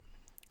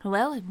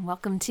Hello and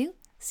welcome to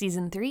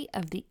Season 3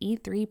 of the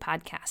E3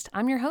 podcast.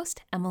 I'm your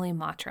host, Emily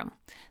Mottram.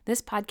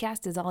 This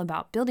podcast is all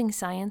about building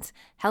science,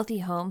 healthy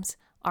homes,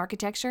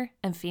 architecture,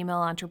 and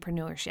female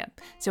entrepreneurship.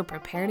 So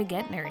prepare to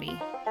get nerdy.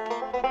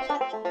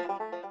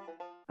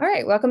 All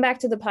right, welcome back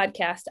to the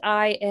podcast.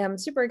 I am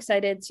super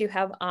excited to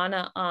have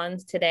Anna on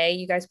today.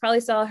 You guys probably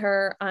saw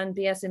her on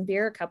BS and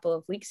Beer a couple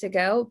of weeks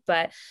ago,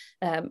 but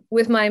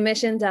with my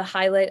mission to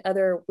highlight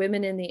other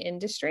women in the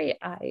industry,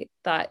 I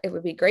thought it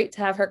would be great to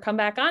have her come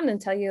back on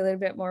and tell you a little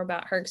bit more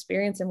about her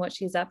experience and what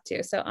she's up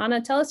to. So Anna,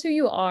 tell us who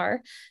you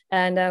are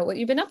and what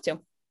you've been up to.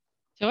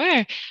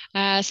 Sure.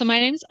 So my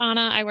name's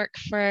Anna. I work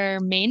for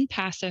Maine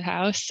Passive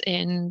House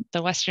in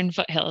the Western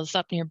Foothills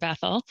up near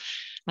Bethel.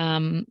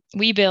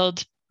 We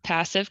build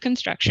passive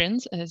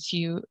constructions, as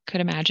you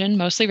could imagine,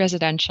 mostly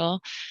residential.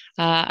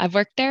 I've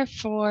worked there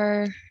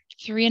for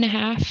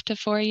 3.5 to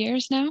 4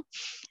 years now.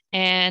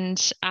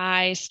 And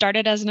I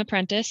started as an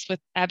apprentice with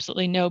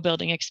absolutely no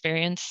building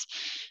experience.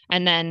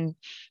 And then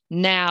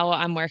now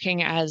I'm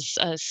working as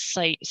a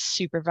site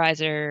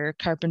supervisor,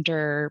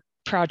 carpenter,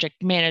 project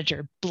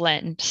manager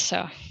blend.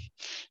 So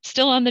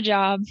still on the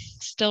job,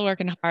 still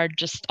working hard,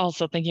 just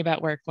also thinking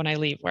about work when I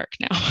leave work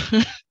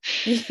now.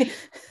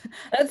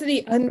 That's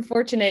the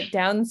unfortunate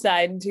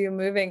downside to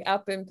moving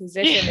up in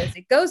position is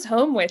it goes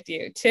home with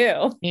you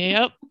too.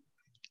 Yep.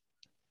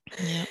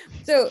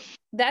 So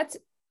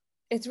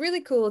it's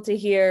really cool to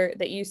hear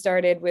that you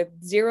started with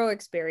zero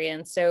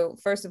experience. So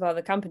first of all,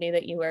 the company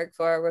that you work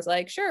for was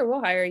like, sure,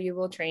 we'll hire you,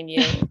 we'll train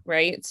you,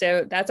 right?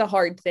 So that's a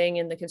hard thing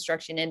in the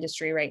construction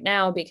industry right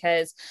now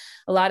because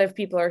a lot of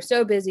people are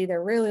so busy.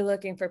 They're really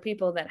looking for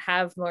people that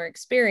have more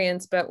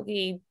experience, but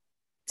we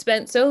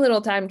spent so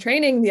little time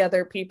training the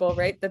other people,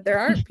 right? That there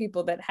aren't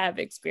people that have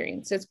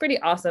experience. So it's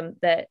pretty awesome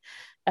that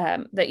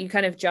that you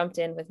kind of jumped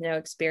in with no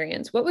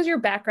experience. What was your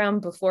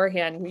background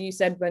beforehand? You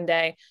said one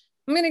day,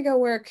 I'm going to go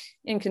work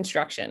in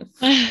construction.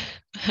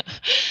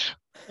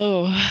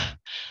 Oh,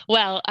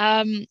 well,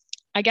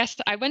 I guess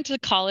I went to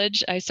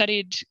college. I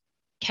studied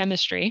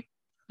chemistry,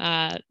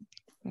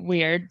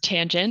 weird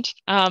tangent,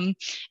 and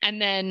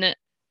then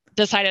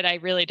decided I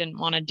really didn't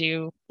want to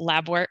do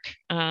lab work.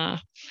 And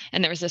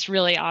there was this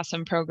really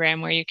awesome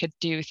program where you could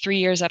do 3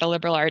 years at a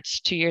liberal arts,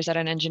 2 years at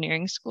an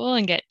engineering school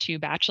and get 2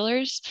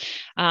 bachelors.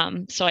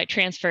 So I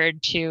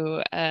transferred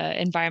to an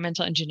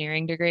environmental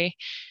engineering degree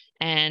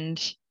and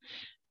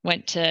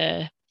went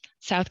to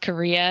South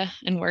Korea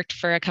and worked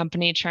for a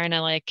company trying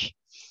to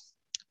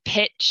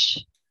pitch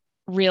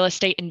real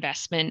estate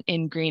investment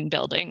in green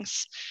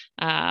buildings.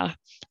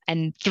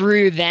 And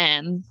through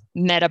them,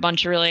 met a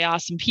bunch of really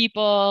awesome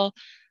people,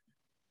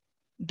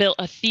 built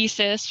a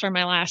thesis for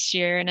my last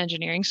year in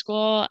engineering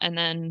school, and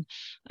then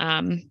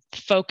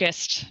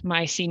focused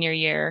my senior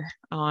year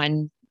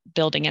on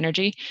building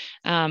energy.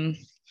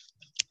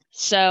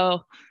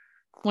 So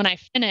when I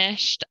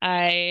finished,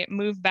 I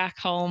moved back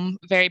home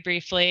very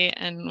briefly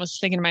and was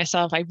thinking to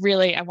myself, I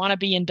want to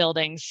be in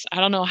buildings. I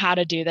don't know how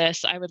to do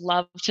this. I would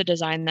love to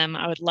design them.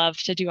 I would love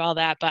to do all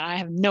that, but I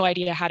have no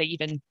idea how to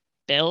even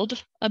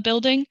build a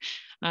building.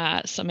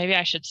 So maybe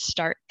I should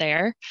start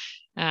there.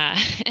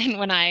 And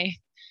when I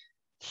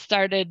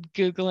started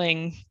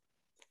Googling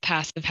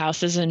passive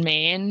houses in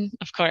Maine,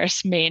 of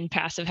course, Maine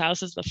Passive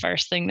House is the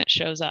first thing that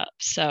shows up.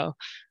 So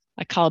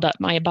I called up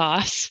my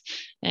boss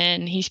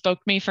and he spoke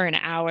to me for an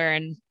hour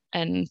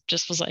and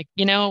just was like,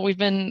 we've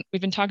been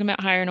talking about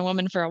hiring a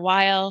woman for a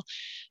while.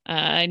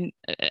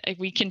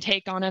 We can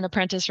take on an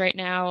apprentice right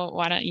now.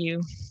 Why don't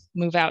you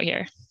move out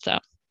here? So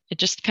it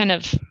just kind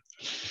of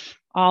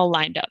all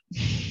lined up.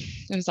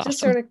 It was awesome.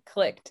 Just sort of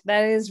clicked.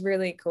 That is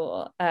really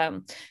cool.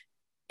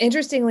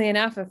 Interestingly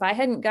enough, if I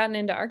hadn't gotten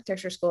into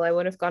architecture school, I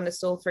would have gone to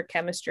school for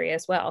chemistry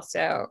as well. So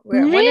I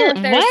wonder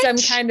if there's some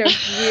kind of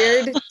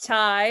weird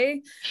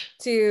tie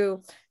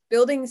to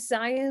building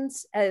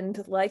science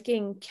and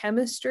liking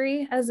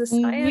chemistry as a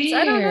science.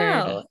 Weird. I don't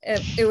know.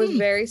 It was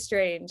very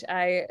strange.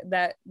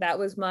 That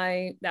was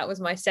my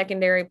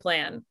secondary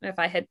plan. If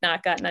I had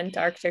not gotten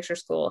into architecture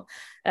school,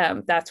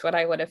 that's what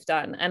I would have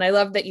done. And I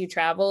love that you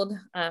traveled.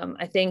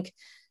 I think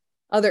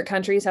other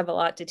countries have a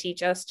lot to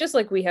teach us, just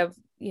like we have,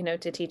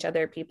 to teach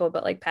other people,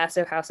 but like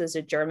passive house is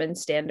a German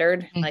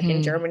standard. Mm-hmm. Like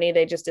in Germany,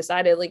 they just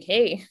decided like,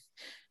 hey,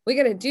 we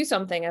got to do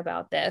something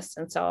about this.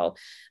 And so,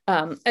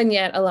 and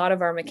yet a lot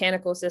of our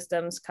mechanical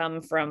systems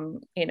come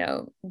from,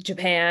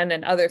 Japan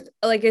and other,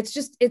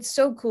 it's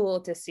so cool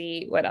to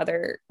see what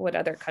other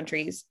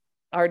countries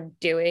are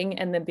doing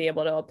and then be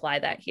able to apply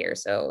that here.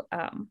 So,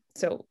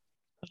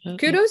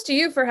 kudos to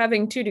you for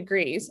having 2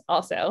 degrees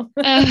also.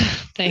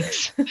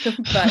 Thanks.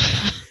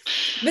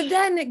 But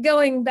then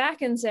going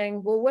back and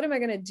saying, well, what am I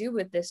going to do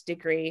with this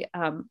degree?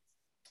 That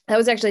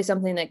was actually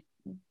something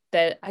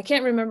that I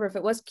can't remember if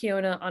it was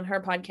Kiona on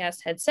her podcast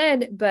had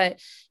said, but,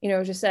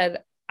 just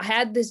said, I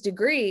had this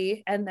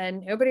degree and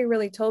then nobody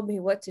really told me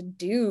what to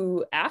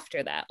do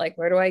after that. Like,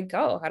 where do I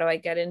go? How do I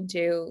get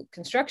into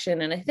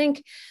construction? And I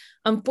think,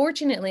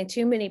 unfortunately,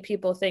 too many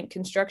people think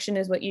construction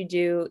is what you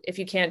do if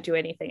you can't do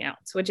anything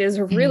else, which is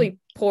a really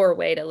poor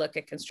way to look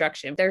at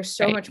construction. There's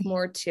so much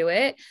more to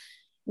it,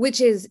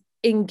 which is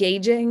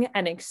engaging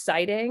and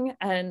exciting.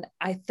 And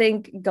I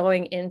think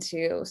going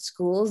into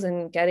schools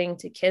and getting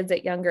to kids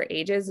at younger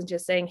ages and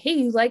just saying, hey,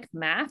 you like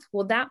math?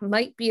 Well, that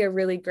might be a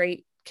really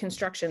great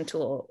construction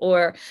tool.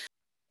 Or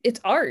it's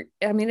art.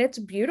 I mean, it's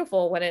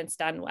beautiful when it's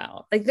done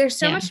well. Like there's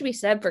so much to be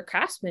said for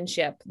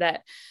craftsmanship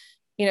that,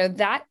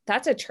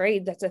 that's a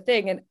trade, that's a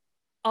thing. And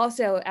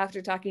also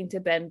after talking to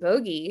Ben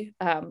Bogey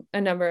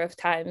a number of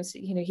times,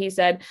 he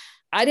said,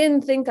 I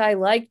didn't think I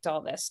liked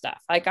all this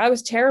stuff. Like I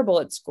was terrible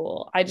at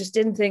school. I just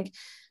didn't think,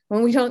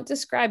 when we don't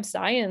describe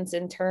science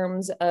in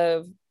terms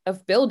of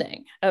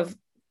building, of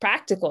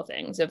practical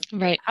things, of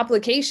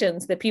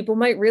applications that people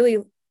might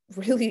really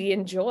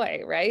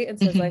enjoy, right? And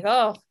so it's like,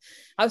 oh,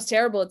 I was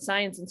terrible at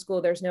science in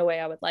school, there's no way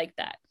I would like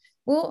that.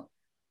 Well,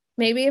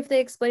 maybe if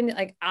they explained it,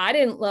 like I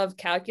didn't love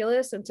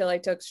calculus until I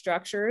took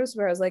structures,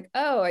 where I was like,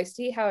 oh, I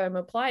see how I'm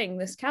applying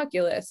this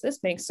calculus.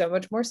 This makes so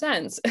much more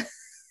sense.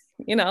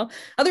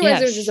 Otherwise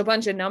there's just a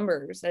bunch of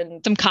numbers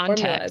and some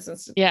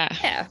context.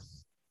 Yeah.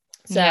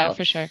 So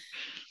for sure.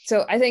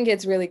 So I think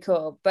it's really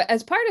cool. But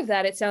as part of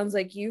that, it sounds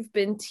like you've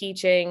been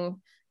teaching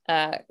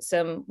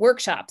some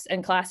workshops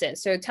and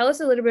classes. So tell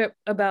us a little bit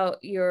about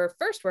your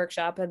first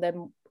workshop and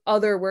then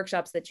other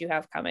workshops that you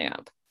have coming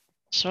up.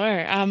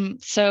 Sure.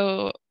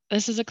 So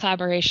this is a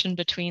collaboration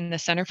between the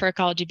Center for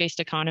Ecology-Based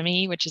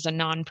Economy, which is a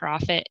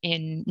nonprofit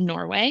in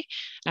Norway,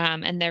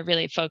 and they're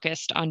really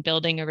focused on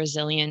building a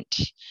resilient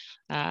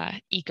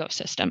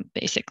ecosystem,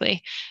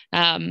 basically,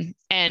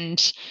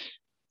 and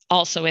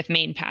also with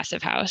Maine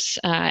Passive House.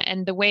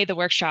 And the way the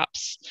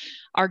workshops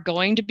are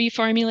going to be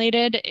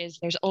formulated is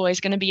there's always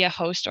going to be a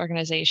host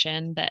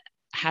organization that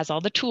has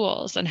all the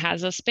tools and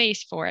has a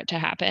space for it to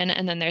happen.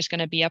 And then there's going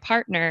to be a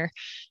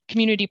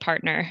community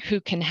partner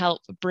who can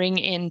help bring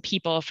in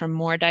people from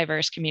more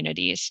diverse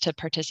communities to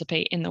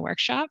participate in the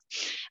workshop,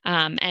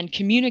 and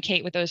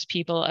communicate with those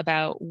people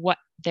about what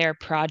their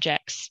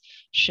projects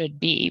should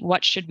be.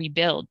 What should we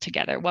build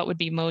together? What would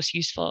be most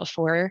useful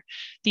for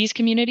these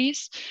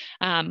communities?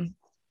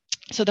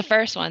 So the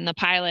first one, the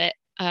pilot,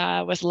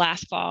 was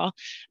last fall.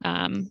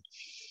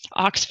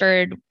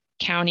 Oxford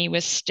County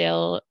was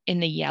still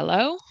in the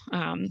yellow.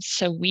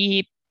 So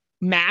we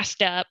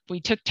masked up, we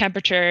took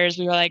temperatures,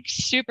 we were like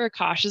super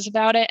cautious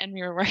about it. And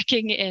we were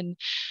working in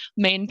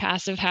Maine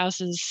Passive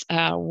House's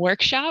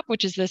workshop,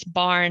 which is this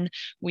barn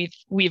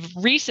we've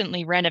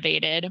recently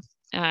renovated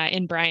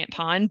in Bryant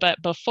Pond,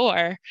 but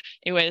before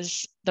it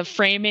was the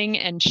framing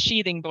and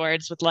sheathing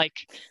boards with like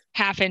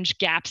 1/2-inch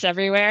gaps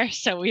everywhere.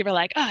 So we were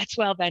like, oh, it's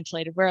well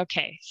ventilated, we're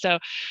okay. So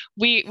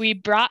we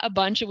brought a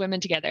bunch of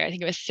women together. I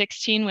think it was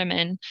 16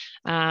 women,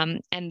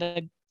 and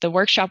the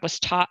workshop was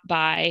taught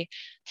by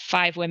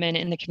 5 women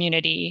in the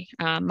community,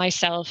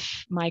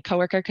 myself, my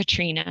coworker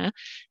Katrina,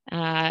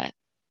 and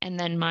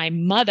then my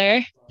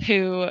mother,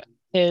 who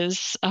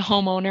is a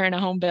homeowner and a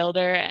home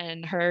builder,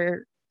 and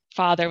her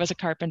father was a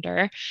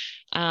carpenter,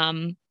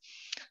 and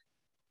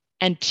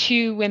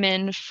 2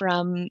 women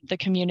from the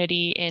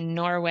community in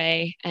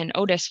Norway and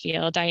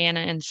Otisfield,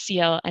 Diana and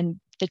Seal, and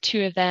the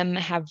 2 of them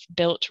have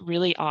built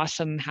really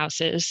awesome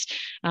houses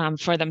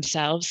for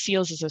themselves.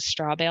 Seal's is a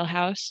straw bale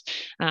house.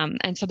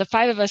 And so the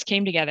 5 of us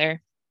came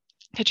together.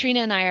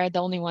 Katrina and I are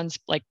the only ones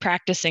like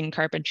practicing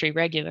carpentry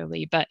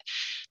regularly, but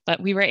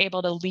we were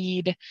able to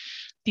lead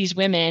these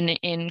women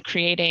in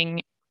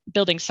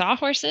building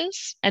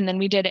sawhorses. And then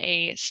we did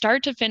a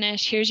start to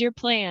finish, here's your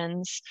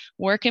plans,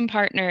 work in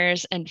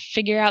partners and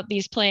figure out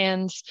these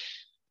plans,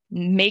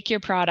 make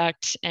your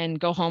product and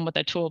go home with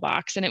a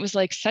toolbox. And it was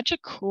like such a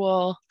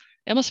cool,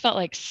 it almost felt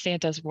like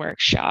Santa's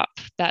workshop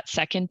that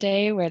second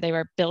day where they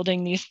were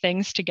building these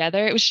things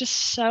together. It was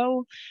just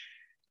so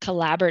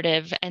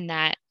collaborative, and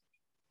that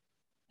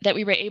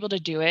we were able to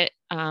do it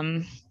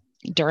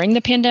during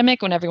the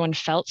pandemic when everyone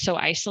felt so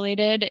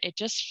isolated. It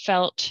just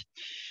felt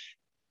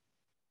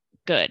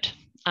good.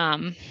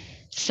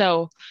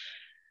 So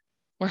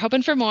we're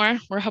hoping for more.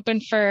 We're going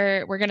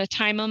to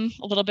time them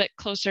a little bit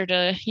closer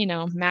to,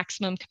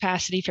 maximum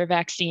capacity for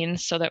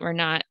vaccines so that we're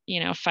not,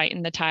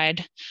 fighting the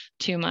tide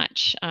too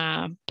much.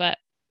 But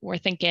we're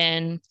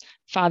thinking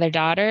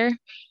father-daughter.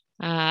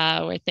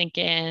 We're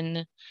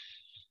thinking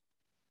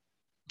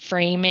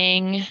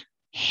framing,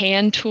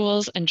 hand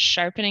tools and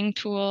sharpening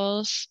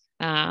tools.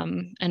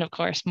 And of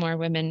course, more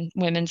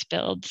women's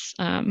builds.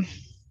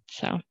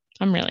 So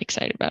I'm really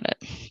excited about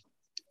it.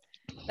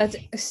 That's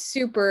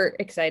super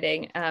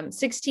exciting.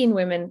 16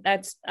 women.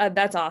 That's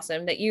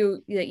awesome that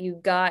you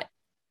got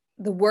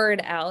the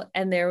word out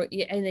and then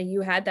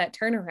you had that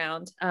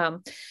turnaround.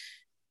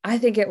 I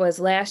think it was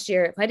last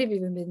year. It might have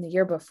even been the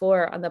year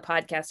before on the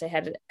podcast. I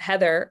had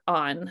Heather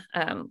on.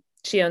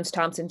 She owns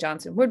Thompson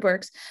Johnson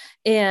Woodworks.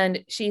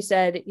 And she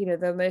said,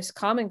 the most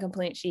common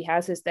complaint she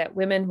has is that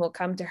women will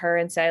come to her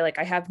and say, like,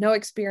 I have no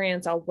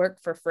experience, I'll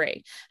work for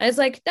free. And it's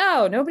like,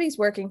 no, nobody's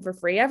working for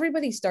free.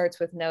 Everybody starts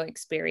with no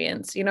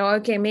experience.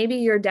 Okay, maybe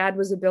your dad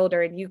was a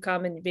builder and you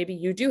come and maybe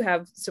you do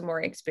have some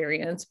more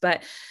experience,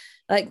 but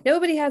like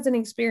nobody has any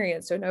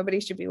experience, so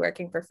nobody should be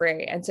working for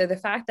free. And so the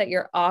fact that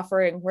you're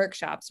offering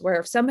workshops where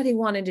if somebody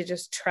wanted to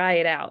just try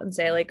it out and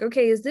say like,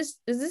 okay, is this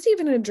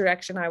even a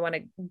direction I want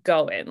to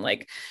go in?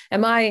 Like,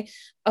 am I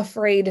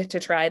afraid to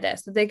try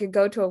this? That they could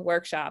go to a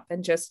workshop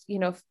and just,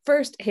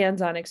 first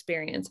hands-on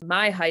experience.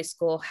 My high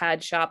school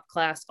had shop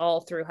class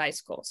all through high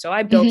school. So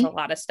I built a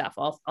lot of stuff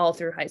all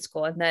through high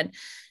school. And then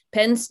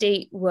Penn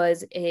State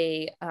was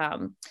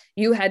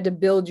you had to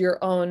build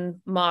your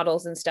own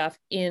models and stuff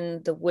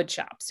in the wood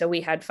shop. So we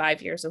had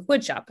 5 years of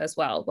wood shop as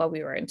well while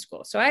we were in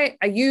school. So I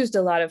used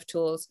a lot of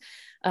tools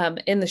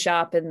in the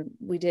shop, and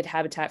we did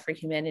Habitat for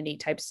Humanity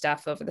type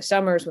stuff over the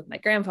summers with my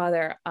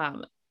grandfather.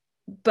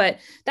 But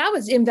that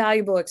was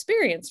invaluable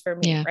experience for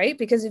me, right?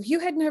 Because if you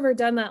had never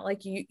done that,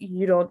 like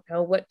you don't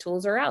know what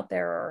tools are out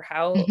there or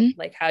how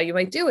you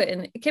might do it.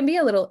 And it can be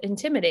a little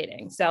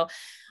intimidating. So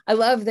I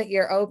love that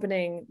you're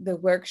opening the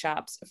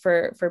workshops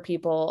for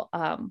people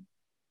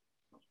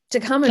to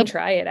come and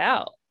try it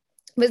out.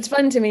 But it's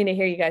fun to me to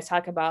hear you guys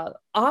talk about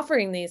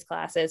offering these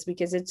classes,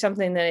 because it's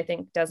something that I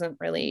think doesn't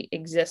really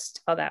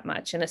exist all that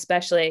much. And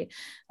especially,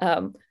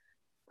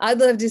 I'd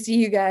love to see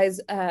you guys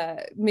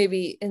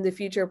maybe in the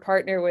future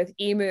partner with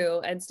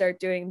EMU and start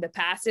doing the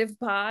passive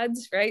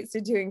pods, right?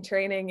 So doing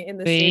training in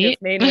the state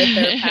of Maine with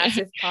their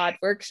passive pod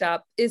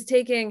workshop is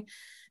taking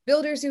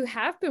builders who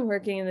have been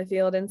working in the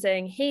field and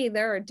saying, hey,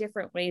 there are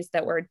different ways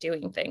that we're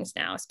doing things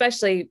now,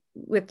 especially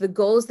with the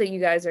goals that you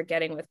guys are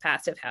getting with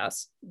Passive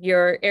House.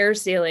 Your air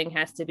sealing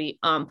has to be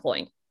on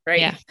point,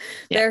 right? Yeah.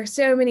 There are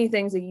so many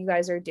things that you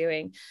guys are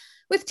doing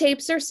with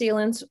tapes or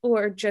sealants,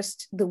 or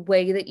just the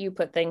way that you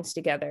put things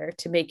together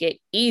to make it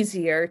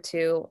easier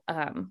to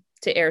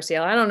air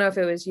seal. I don't know if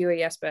it was you or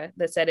Jesper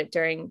that said it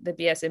during the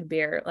BS and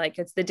beer. Like,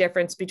 it's the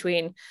difference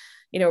between,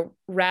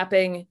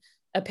 wrapping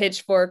a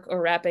pitchfork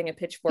or wrapping a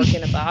pitchfork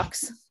in a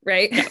box,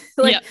 right?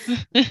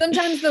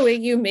 Sometimes the way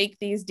you make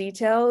these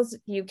details,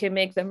 you can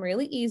make them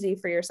really easy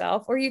for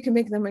yourself, or you can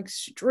make them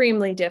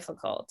extremely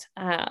difficult.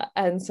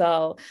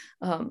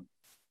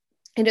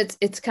 And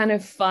it's kind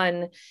of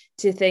fun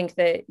to think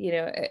that,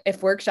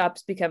 if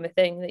workshops become a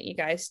thing that you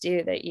guys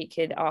do, that you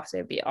could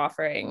also be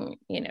offering,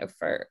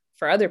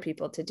 for other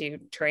people to do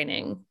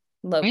training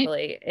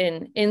locally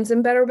in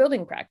some better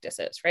building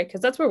practices, right? Because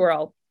that's what we're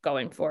all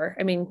going for.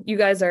 I mean, you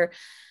guys are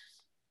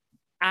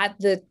at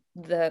the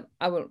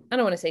I don't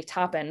want to say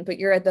top end, but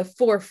you're at the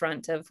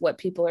forefront of what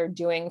people are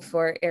doing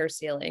for air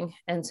sealing.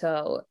 And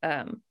so,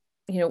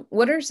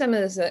 what are some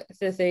of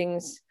the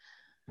things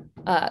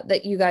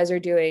that you guys are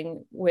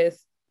doing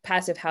with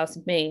Passive House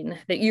Maine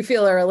that you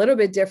feel are a little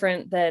bit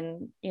different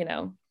than,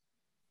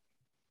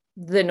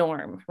 the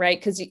norm, right?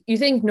 Because you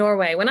think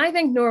Norway. When I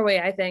think Norway,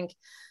 I think,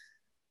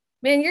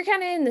 man, you're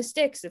kind of in the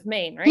sticks of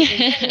Maine, right?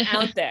 You're getting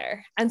out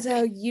there. And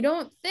so you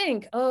don't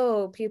think,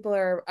 oh, people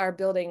are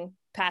building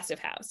Passive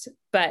House,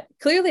 but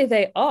clearly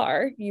they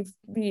are. You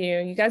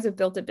guys have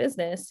built a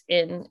business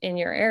in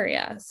your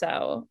area.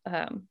 So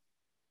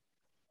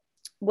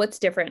what's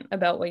different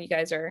about what you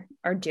guys are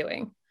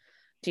doing,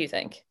 do you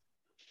think?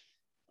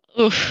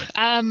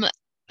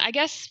 I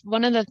guess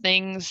one of the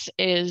things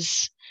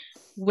is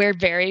we're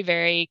very,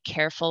 very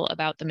careful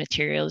about the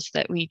materials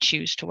that we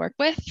choose to work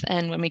with.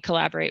 And when we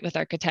collaborate with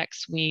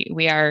architects,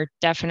 we are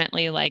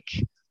definitely like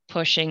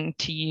pushing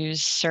to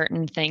use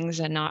certain things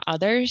and not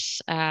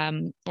others.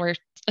 We're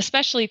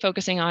especially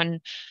focusing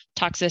on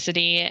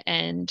toxicity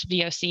and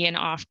VOC and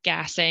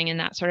off-gassing and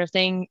that sort of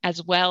thing,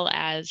 as well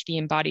as the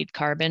embodied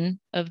carbon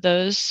of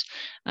those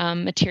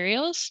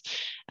materials.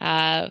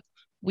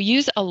 We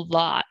use a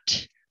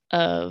lot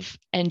of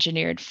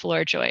engineered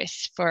floor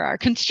joists for our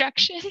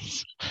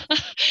constructions.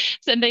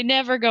 So they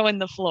never go in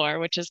the floor,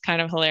 which is kind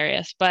of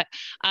hilarious, but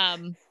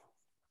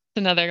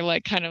another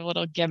like kind of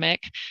little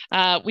gimmick.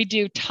 We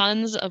do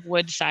tons of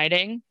wood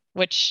siding,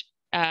 which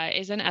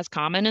isn't as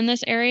common in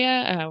this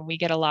area. We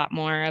get a lot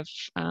more of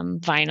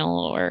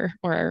vinyl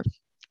or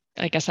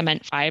like a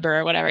cement fiber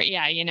or whatever.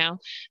 Yeah,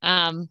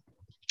 and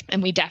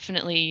we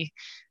definitely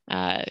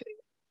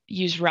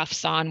use rough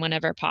sawn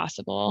whenever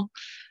possible.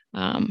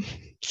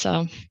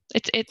 So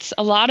it's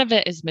a lot of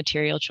it is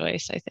material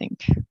choice, I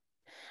think.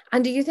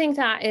 And do you think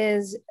that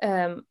is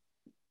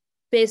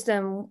based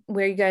on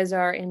where you guys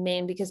are in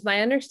Maine? Because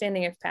my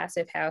understanding of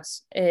Passive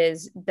House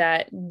is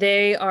that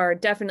they are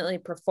definitely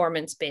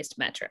performance-based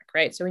metric,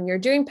 right? So when you're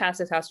doing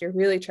Passive House, you're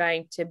really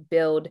trying to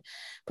build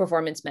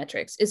performance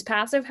metrics. Is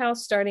Passive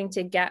House starting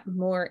to get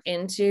more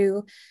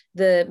into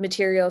the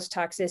materials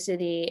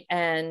toxicity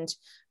and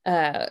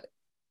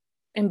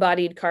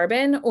embodied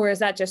carbon, or is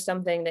that just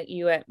something that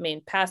you at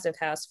Maine Passive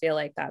House feel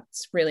like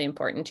that's really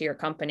important to your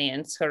company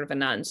and sort of a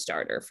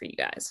non-starter for you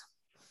guys?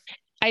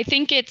 I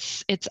think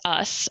it's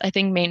us. I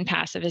think Maine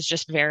Passive is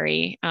just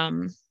very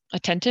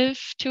attentive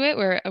to it.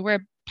 We're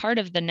part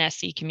of the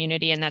NESI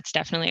community, and that's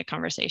definitely a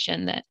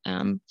conversation that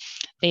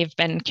they've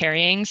been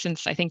carrying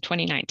since I think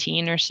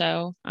 2019 or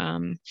so.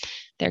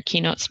 Their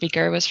keynote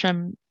speaker was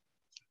from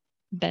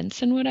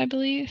Bensonwood, I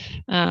believe.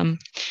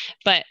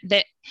 But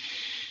that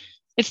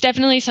It's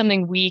definitely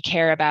something we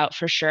care about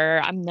for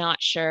sure. I'm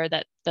not sure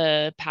that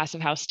the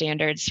Passive House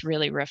standards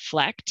really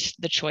reflect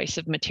the choice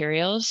of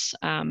materials.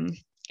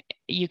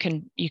 You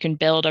can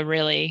build a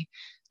really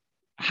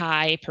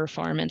high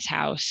performance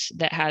house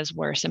that has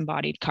worse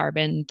embodied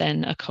carbon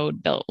than a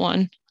code built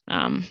one,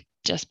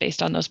 just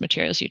based on those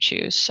materials you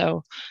choose.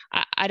 So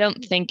I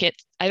don't think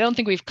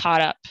we've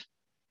caught up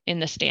in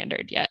the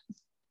standard yet.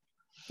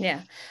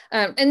 Yeah.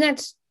 And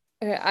that's,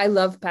 I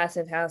love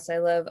Passive House. I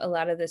love a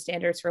lot of the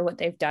standards for what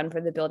they've done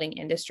for the building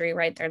industry,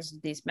 right? There's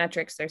these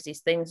metrics, there's these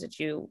things that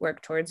you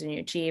work towards and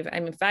you achieve. I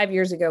mean, 5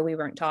 years ago, we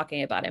weren't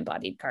talking about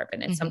embodied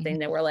carbon. It's something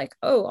that we're like,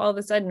 oh, all of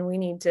a sudden we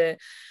need to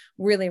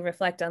really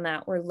reflect on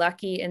that. We're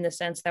lucky in the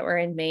sense that we're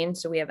in Maine,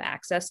 so we have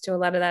access to a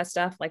lot of that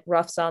stuff, like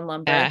Roughs on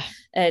Lumber,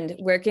 and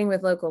working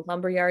with local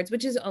lumber yards,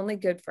 which is only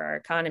good for our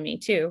economy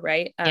too,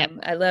 right? Yep.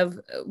 I love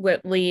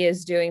what Lee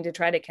is doing to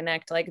try to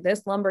connect, like,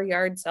 this lumber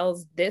yard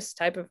sells this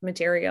type of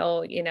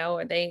material,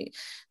 or they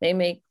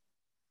make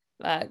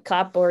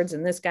clapboards,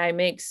 and this guy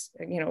makes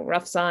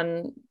roughs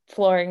on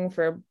flooring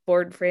for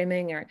board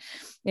framing. Or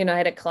I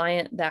had a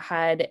client that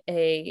had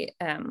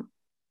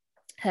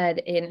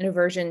an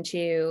aversion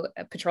to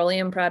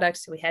petroleum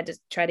products. So we had to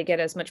try to get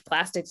as much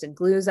plastics and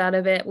glues out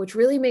of it, which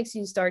really makes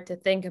you start to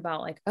think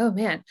about, like, oh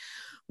man,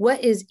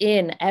 what is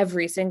in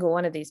every single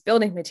one of these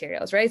building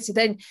materials, right? So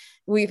then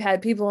we've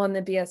had people on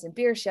the BS and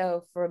Beer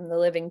show from the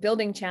Living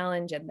Building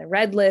Challenge and the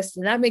Red List,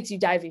 and that makes you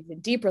dive even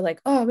deeper, like,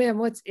 oh man,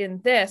 what's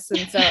in this?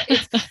 And so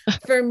it's,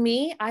 for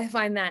me, I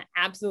find that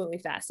absolutely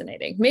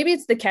fascinating. Maybe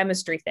it's the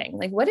chemistry thing.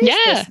 Like, what is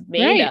this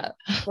made of?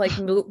 Like,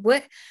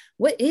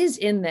 what is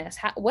in this?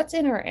 What's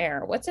in our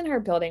air? What's in our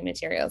building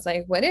materials?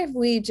 Like, what if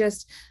we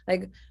just,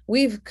 like,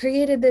 we've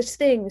created this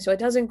thing so it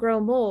doesn't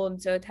grow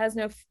mold, so it has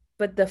no,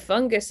 but the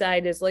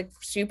fungicide is like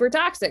super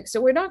toxic, so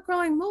we're not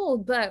growing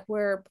mold, but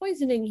we're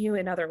poisoning you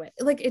in other ways.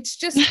 Like, it's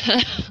just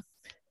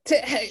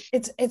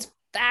it's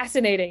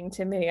fascinating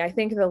to me. I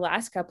think the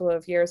last couple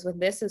of years when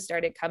this has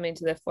started coming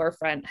to the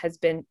forefront has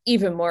been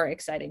even more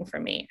exciting for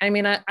me. I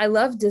mean, I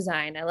love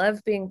design. I love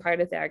being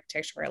part of the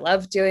architecture. I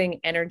love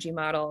doing energy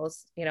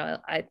models.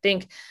 I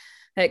think,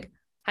 like,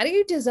 how do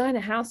you design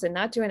a house and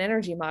not do an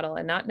energy model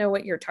and not know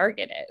what your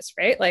target is,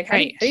 right? Like, how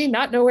do you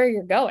not know where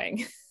you're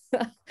going?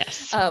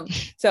 Yes.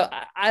 So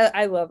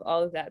I love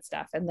all of that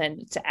stuff. And then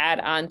to add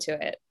on to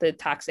it, the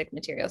toxic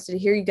materials. So to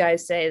hear you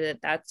guys say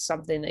that that's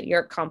something that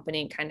your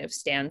company kind of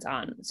stands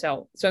on.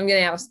 So I'm going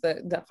to ask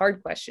the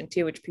hard question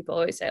too, which people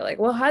always say, like,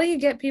 well, how do you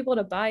get people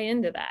to buy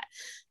into that?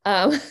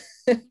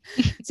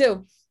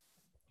 So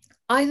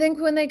I think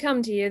when they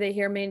come to you, they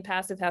hear Maine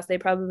Passive House, they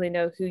probably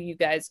know who you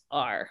guys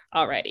are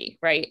already,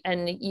 right?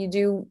 And you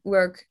do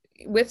work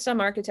with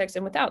some architects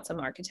and without some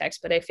architects,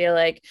 but I feel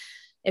like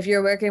if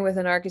you're working with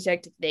an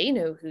architect, they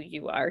know who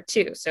you are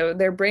too. So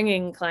they're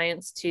bringing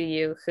clients to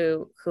you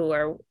who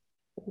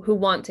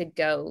want to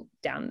go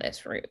down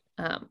this route.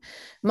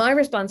 My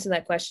response to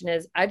that question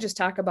is, I just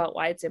talk about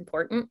why it's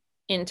important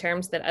in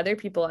terms that other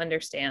people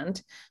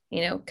understand,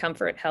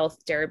 comfort,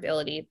 health,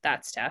 durability,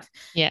 that stuff.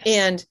 Yes.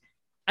 And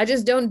I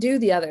just don't do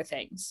the other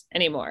things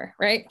anymore,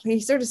 right? When you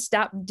sort of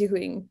stop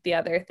doing the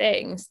other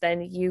things,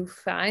 then you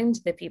find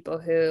the people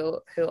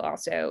who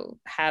also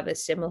have a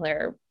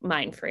similar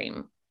mind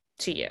frame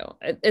to you.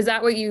 Is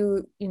that what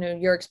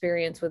your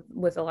experience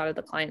with a lot of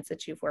the clients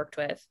that you've worked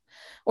with?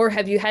 Or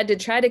have you had to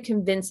try to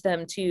convince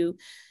them to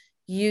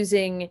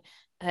using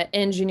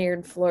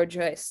engineered floor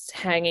joists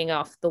hanging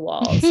off the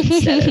walls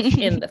instead of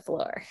in the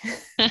floor?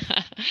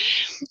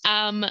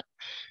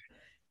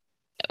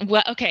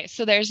 Well, okay,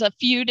 so there's a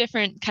few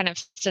different kind of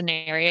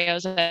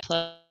scenarios at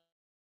play,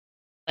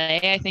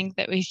 I think,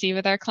 that we see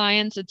with our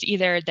clients. It's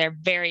either they're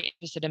very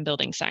interested in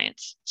building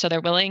science, so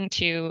they're willing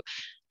to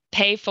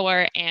pay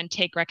for and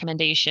take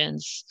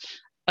recommendations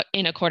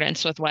in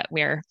accordance with what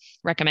we're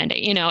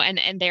recommending,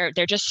 and they're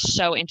just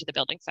so into the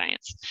building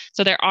science.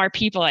 So there are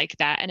people like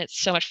that, and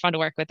it's so much fun to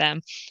work with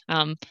them.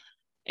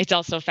 It's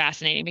also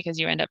fascinating because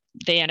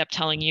they end up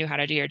telling you how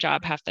to do your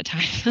job half the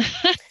time.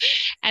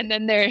 And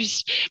then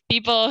there's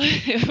people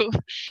who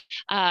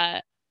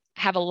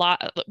have a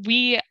lot.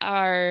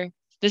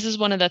 This is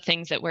one of the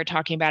things that we're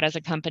talking about as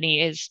a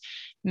company, is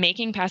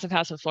making Passive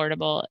House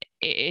affordable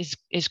is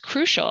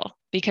crucial,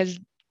 because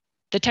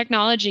the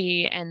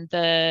technology and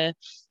the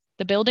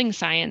building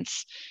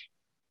science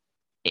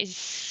is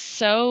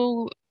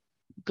so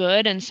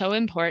good and so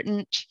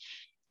important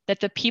that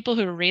the people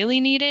who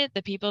really need it,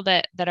 the people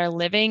that are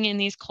living in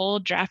these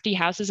cold, drafty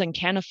houses and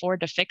can't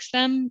afford to fix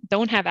them,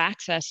 don't have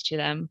access to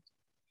them,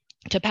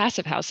 to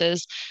passive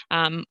houses,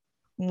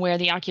 where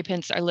the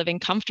occupants are living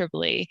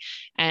comfortably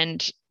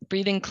and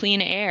breathing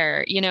clean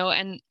air,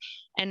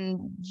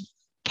 and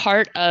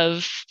part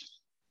of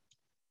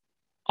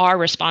our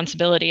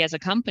responsibility as a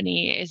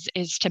company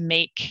is to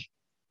make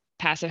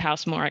Passive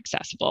House more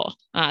accessible.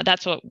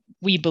 That's what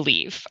we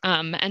believe.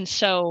 And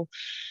so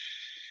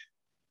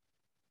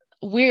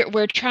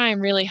we're trying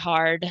really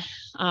hard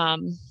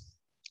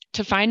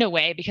to find a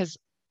way, because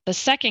the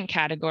second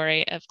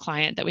category of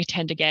client that we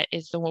tend to get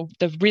is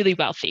the really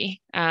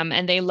wealthy,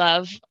 and they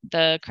love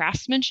the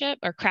craftsmanship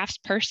or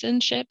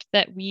craftspersonship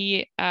that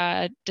we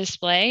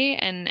display,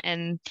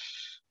 and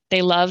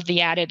they love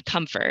the added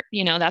comfort.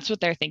 That's what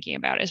they're thinking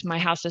about, is my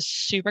house is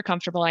super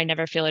comfortable. I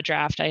never feel a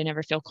draft. I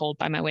never feel cold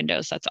by my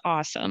windows. That's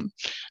awesome.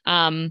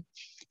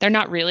 They're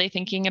not really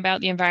thinking about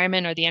the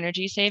environment or the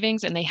energy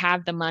savings, and they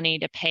have the money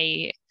to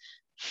pay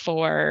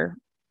for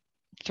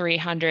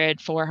 $300,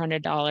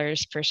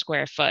 $400 per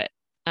square foot,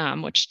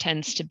 which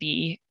tends to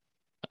be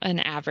an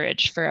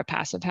average for a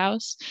passive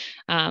house.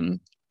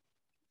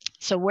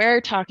 So we're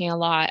talking a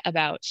lot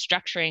about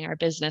structuring our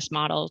business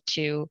model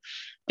to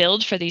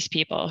build for these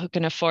people who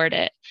can afford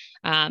it,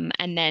 and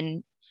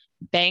then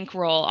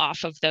bankroll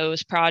off of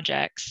those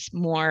projects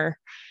more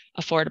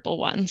affordable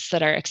ones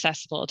that are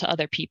accessible to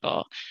other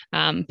people,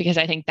 because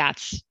I think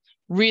that's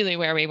really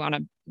where we want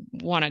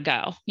to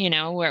go.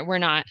 We're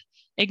not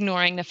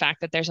ignoring the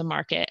fact that there's a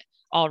market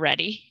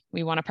already.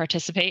 We want to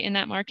participate in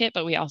that market,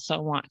 but we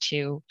also want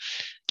to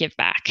give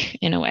back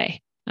in a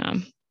way.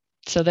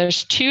 So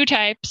there's two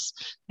types.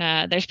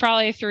 There's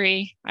probably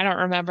three. I don't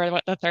remember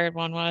what the third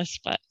one was,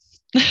 but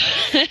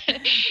I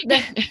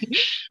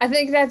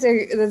think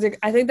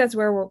that's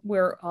where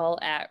we're all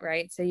at,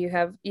 right? So you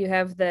have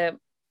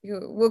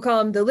we'll call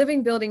them the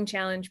living building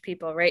challenge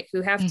people, right?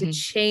 Who have to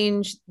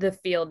change the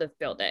field of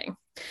building.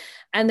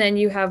 And then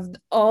you have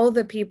all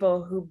the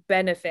people who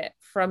benefit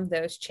from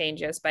those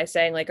changes by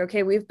saying like,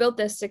 okay, we've built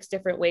this 6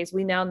 different ways.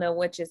 We now know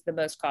which is the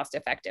most cost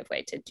effective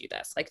way to do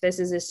this. Like, this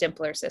is a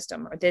simpler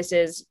system, or this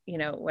is,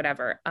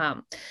 whatever.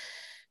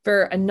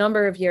 For a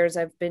number of years,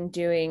 I've been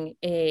doing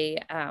a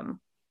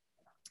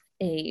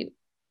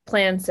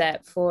plan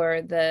set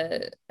for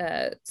the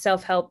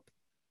self-help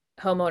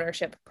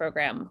homeownership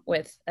program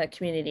with a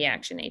community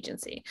action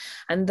agency.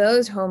 And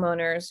those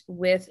homeowners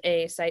with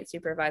a site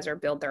supervisor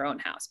build their own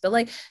house. But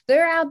like,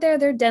 they're out there,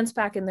 they're dense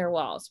packing their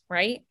walls,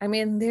 right? I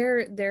mean,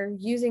 they're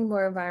using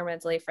more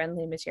environmentally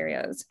friendly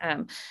materials.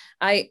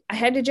 I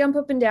had to jump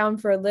up and down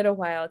for a little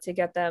while to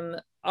get them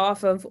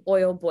off of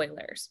oil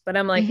boilers, but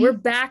I'm like, we're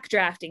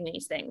backdrafting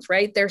these things,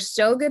 right? They're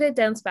so good at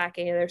dense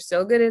packing, and they're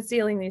so good at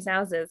sealing these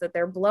houses that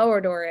their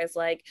blower door is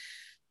like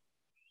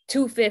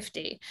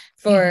 $250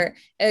 for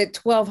a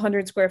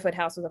 1,200 square foot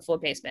house with a full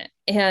basement.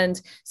 And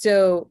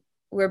so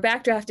we're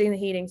backdrafting the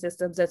heating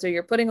systems. And so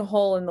you're putting a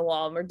hole in the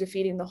wall, and we're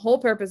defeating the whole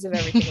purpose of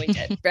everything we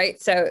did.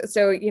 Right. So,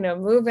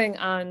 moving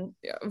on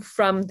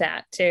from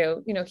that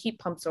to, heat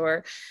pumps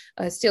or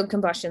a steel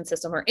combustion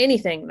system or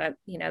anything that,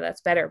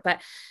 that's better.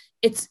 But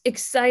it's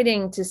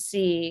exciting to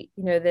see,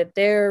 that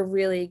they're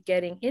really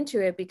getting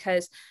into it,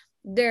 because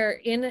they're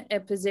in a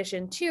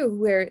position too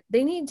where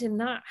they need to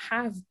not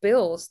have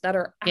bills that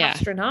are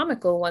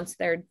astronomical once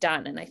they're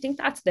done. And I think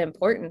that's the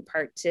important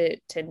part to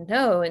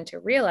know and to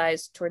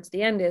realize towards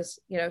the end is,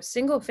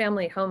 single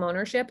family home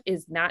ownership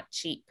is not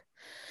cheap.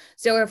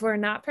 So if we're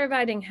not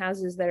providing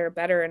houses that are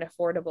better and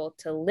affordable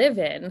to live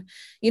in,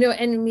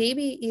 and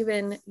maybe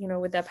even,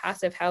 with the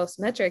passive house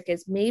metric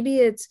is maybe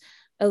it's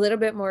a little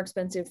bit more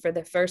expensive for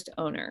the first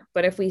owner.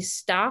 But if we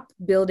stop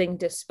building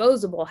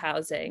disposable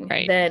housing,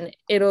 then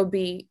it'll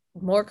be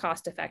more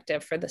cost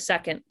effective for the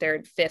second,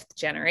 third, fifth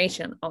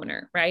generation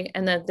owner, right?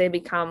 And that they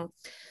become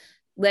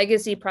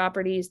legacy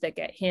properties that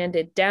get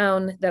handed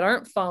down, that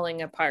aren't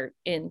falling apart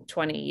in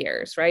 20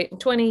 years, right? In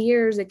 20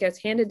 years, it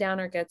gets handed down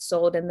or gets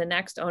sold, and the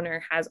next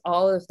owner has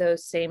all of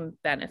those same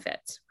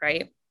benefits,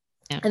 right?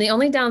 Yeah. And the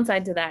only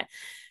downside to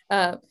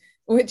that,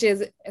 which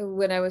is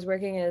when I was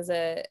working as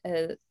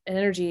an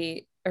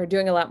energy or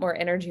doing a lot more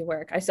energy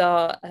work, I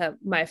saw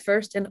my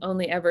first and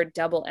only ever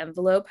double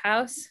envelope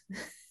house.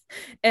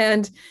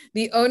 And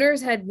the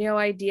owners had no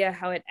idea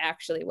how it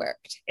actually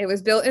worked. It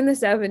was built in the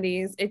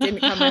 70s. It didn't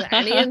come with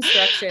any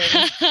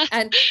instructions.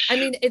 And I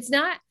mean, it's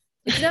not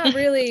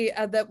really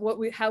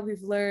how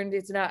we've learned.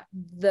 It's not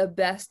the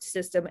best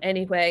system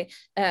anyway.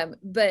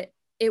 But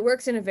it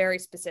works in a very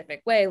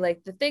specific way.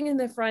 Like, the thing in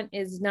the front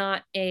is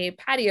not a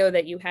patio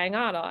that you hang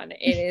out on.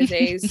 It is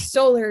a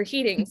solar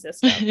heating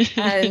system.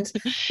 And,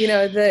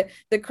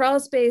 the crawl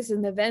space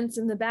and the vents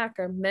in the back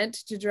are meant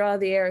to draw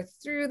the air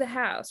through the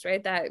house,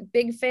 right? That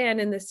big fan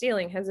in the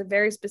ceiling has a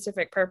very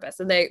specific purpose.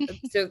 And they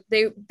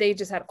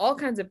just had all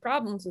kinds of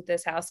problems with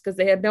this house because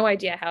they had no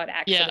idea how it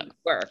actually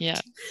worked.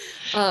 Yeah.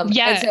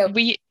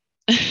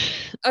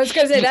 I was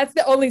going to say, that's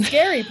the only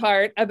scary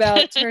part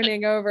about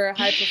turning over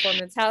high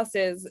performance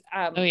houses.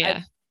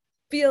 I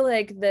feel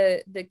like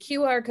the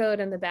QR code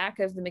on the back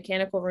of the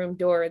mechanical room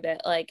door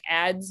that like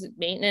adds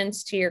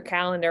maintenance to your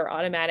calendar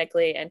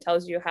automatically and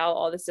tells you how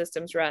all the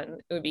systems run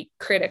would be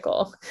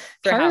critical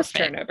for house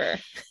turnover.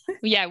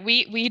 Yeah,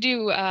 we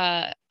do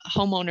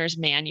homeowners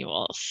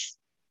manuals.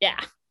 Yeah.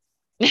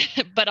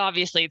 But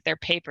obviously they're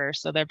paper,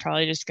 so they're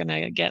probably just going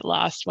to get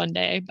lost one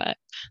day. But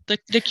the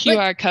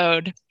QR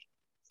code.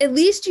 At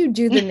least you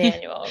do the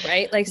manual,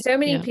 right? Like, so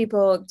many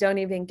people don't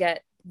even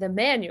get the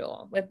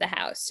manual with the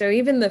house. So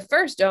even the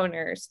first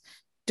owners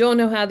don't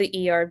know how the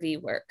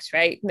ERV works,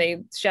 right?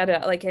 They shut it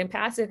out. Like in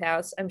Passive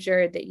House, I'm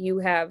sure that you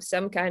have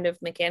some kind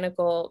of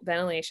mechanical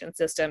ventilation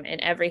system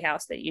in every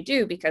house that you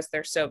do because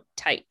they're so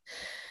tight.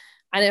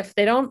 And if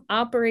they don't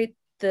operate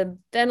the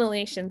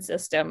ventilation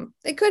system,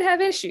 they could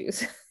have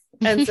issues.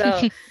 And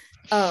so,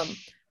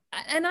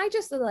 and I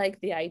just like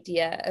the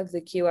idea of the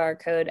QR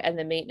code and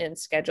the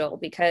maintenance schedule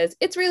because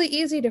it's really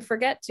easy to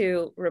forget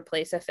to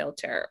replace a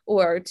filter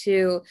or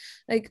to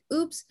like,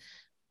 oops,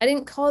 I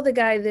didn't call the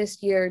guy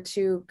this year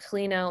to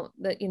clean out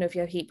the, if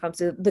you have heat pumps,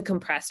 the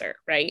compressor,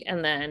 right?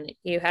 And then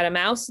you had a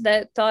mouse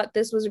that thought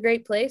this was a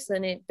great place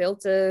and it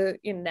built a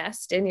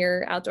nest in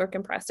your outdoor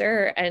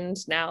compressor. And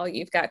now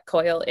you've got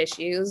coil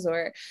issues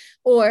or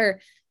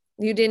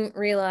you didn't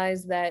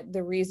realize that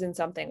the reason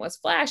something was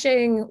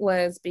flashing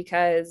was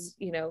because,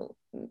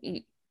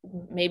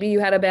 maybe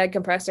you had a bad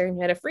compressor and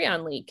you had a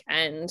freon leak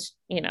and,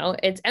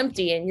 it's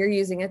empty and you're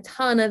using a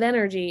ton of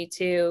energy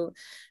to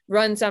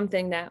run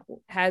something that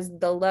has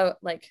the load,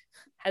 like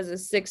has a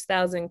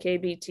 6,000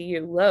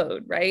 kBTU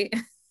load, right?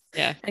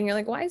 Yeah. And you're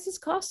like, why does this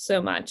cost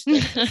so much?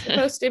 This is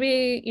supposed to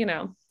be,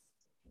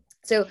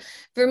 So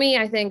for me,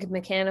 I think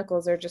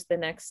mechanicals are just the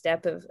next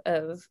step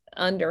of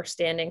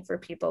understanding for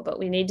people, but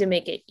we need to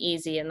make it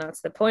easy. And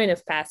that's the point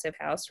of Passive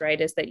House, right?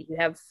 Is that you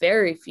have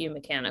very few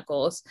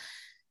mechanicals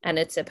and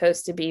it's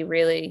supposed to be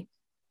really,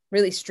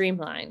 really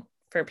streamlined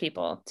for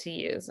people to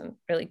use and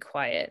really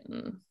quiet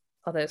and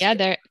all those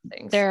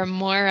things. There are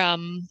more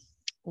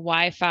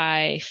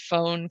Wi-Fi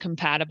phone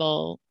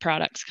compatible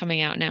products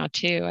coming out now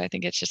too. I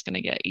think it's just going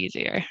to get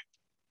easier.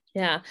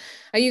 Yeah.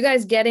 Are you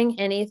guys getting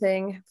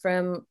anything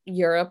from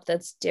Europe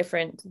that's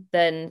different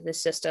than the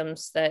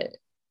systems that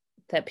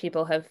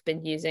people have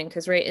been using?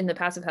 Because right in the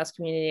Passive House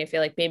community, I feel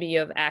like maybe you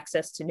have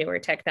access to newer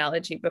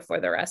technology before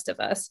the rest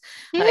of us.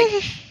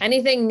 Like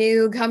anything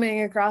new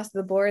coming across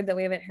the board that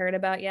we haven't heard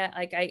about yet?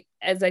 Like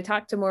as I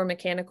talk to more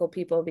mechanical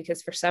people,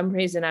 because for some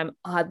reason I'm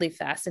oddly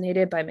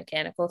fascinated by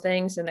mechanical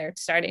things, and they're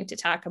starting to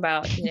talk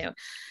about,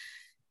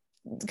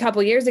 a couple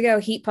of years ago,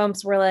 heat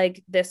pumps were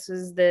like, this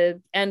is the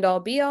end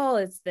all be all.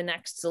 It's the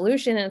next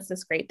solution. And it's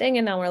this great thing.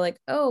 And now we're like,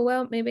 oh,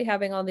 well, maybe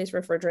having all these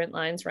refrigerant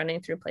lines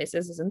running through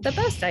places isn't the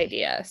best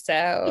idea.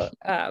 So,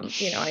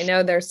 I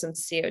know there's some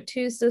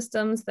CO2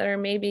 systems that are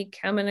maybe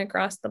coming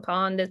across the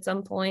pond at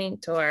some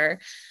point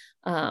or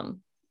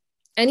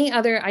any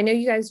other. I know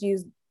you guys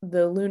use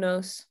the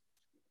Lunos.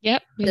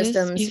 Yep.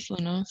 Systems. Use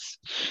Lunos.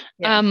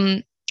 Yeah.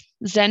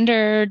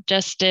 Zehnder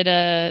just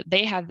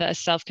they have the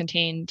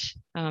self-contained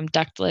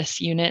ductless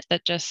unit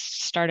that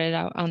just started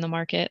out on the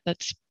market.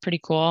 That's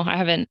pretty cool. I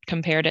haven't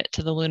compared it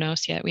to the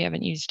Lunos yet. We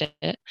haven't used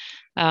it.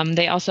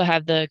 They also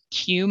have the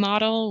Q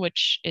model,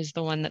 which is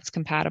the one that's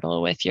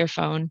compatible with your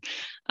phone.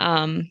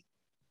 And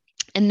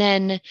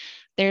then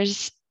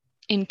there's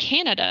in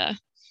Canada,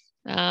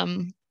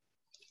 the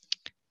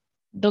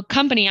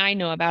company I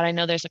know about, I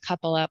know there's a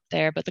couple up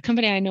there, but the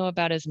company I know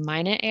about is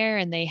Minute Air,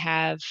 and they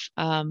have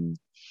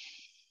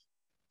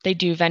they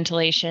do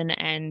ventilation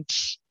and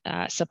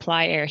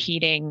supply air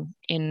heating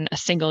in a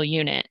single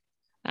unit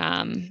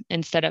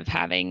instead of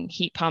having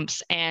heat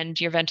pumps and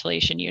your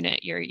ventilation unit.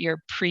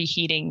 You're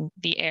preheating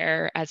the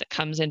air as it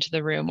comes into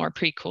the room or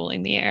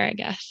pre-cooling the air, I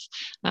guess.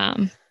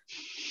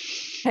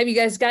 Have you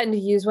guys gotten to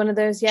use one of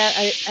those yet?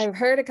 I've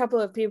heard a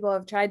couple of people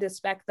have tried to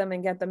spec them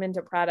and get them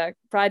into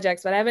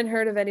projects, but I haven't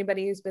heard of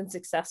anybody who's been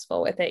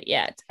successful with it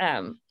yet.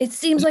 It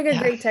seems like a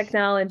great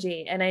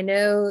technology. And I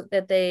know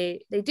that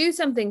they do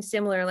something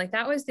similar. Like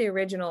that was the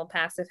original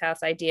Passive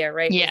House idea,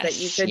 right? Yes, was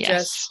that you could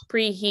just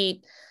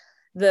preheat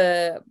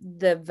the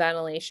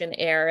ventilation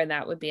air and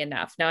that would be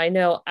enough. Now I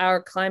know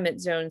our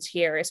climate zones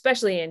here,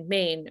 especially in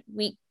Maine,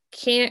 we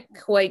can't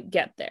quite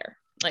get there.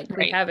 Like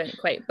we haven't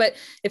quite, but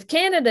if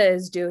Canada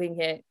is doing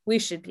it, we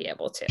should be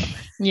able to.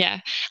 Yeah.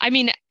 I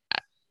mean,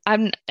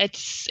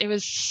 it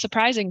was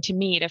surprising to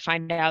me to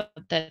find out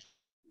that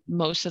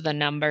most of the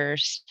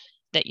numbers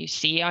that you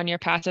see on your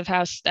Passive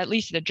House, at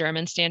least the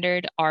German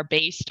standard, are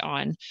based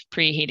on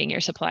preheating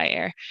your supply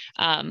air.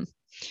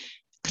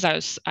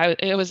 Because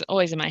it was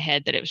always in my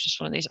head that it was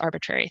just one of these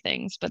arbitrary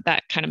things, but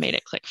that kind of made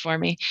it click for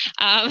me.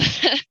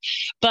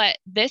 But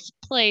this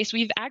place,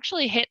 we've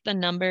actually hit the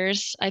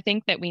numbers I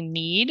think that we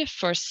need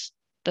for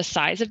the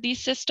size of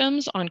these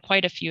systems on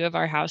quite a few of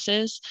our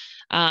houses.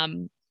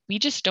 We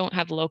just don't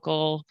have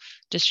local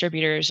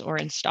distributors or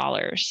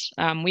installers.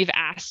 We've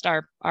asked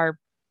our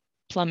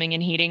plumbing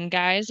and heating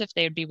guys if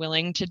they would be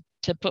willing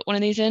to put one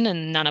of these in,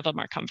 and none of them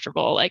are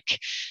comfortable like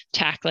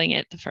tackling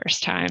it the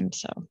first time.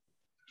 So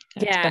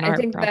I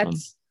think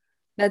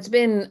that's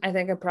been, I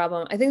think, a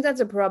problem. I think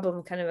that's a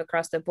problem kind of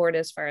across the board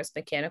as far as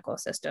mechanical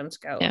systems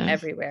go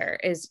everywhere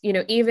is,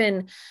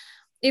 even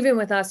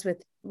with us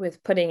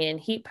with putting in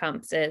heat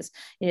pumps is,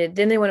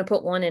 then they want to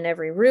put one in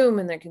every room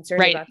and they're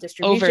concerned about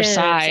distribution.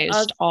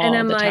 Oversized all and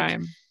I'm the like,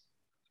 time.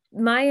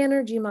 My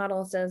energy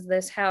model says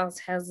this house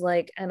has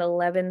like an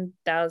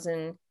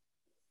 11,000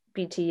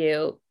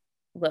 BTU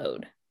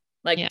load,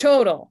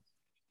 total.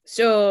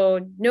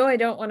 So no, I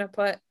don't want to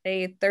put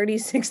a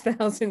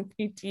 36,000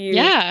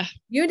 BTU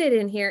unit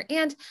in here.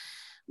 And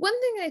One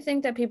thing I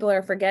think that people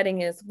are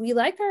forgetting is we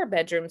like our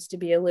bedrooms to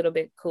be a little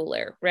bit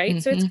cooler,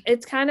 right? So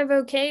it's kind of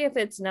okay if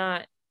it's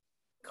not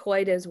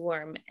quite as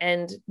warm.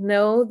 And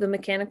no, the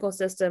mechanical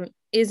system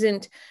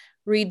isn't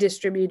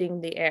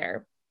redistributing the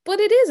air, but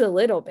it is a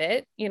little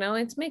bit,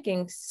 it's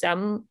making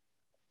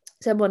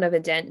somewhat of a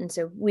dent. And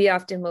so we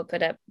often will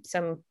put up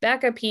some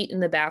backup heat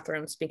in the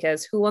bathrooms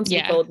because who wants to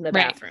be cold in the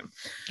bathroom?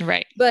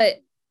 Right. But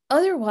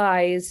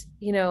otherwise,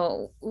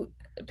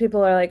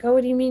 people are like, oh,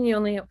 what do you mean you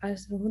only have,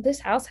 well, this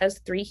house has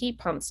 3 heat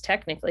pumps.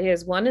 Technically,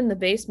 there's one in the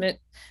basement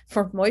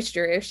for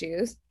moisture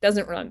issues,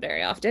 doesn't run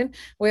very often.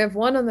 We have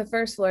one on the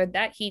first floor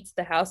that heats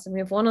the house, and we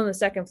have one on the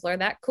second floor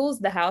that cools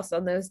the house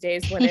on those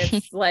days when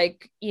it's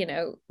like,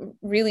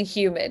 really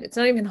humid. It's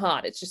not even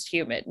hot, it's just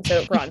humid, and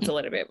so it runs a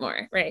little bit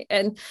more, right?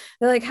 And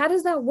they're like, how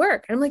does that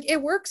work? And I'm like,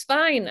 it works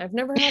fine, I've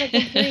never had a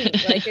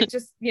complaint. Like, it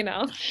just,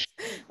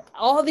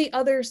 all the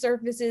other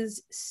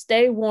surfaces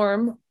stay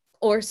warm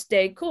or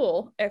stay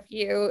cool if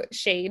you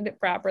shade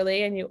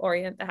properly and you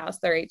orient the house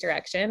the right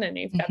direction and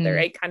you've got the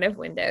right kind of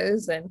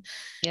windows. And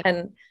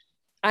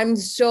I'm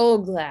so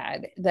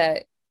glad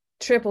that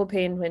triple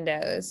pane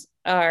windows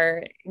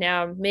are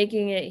now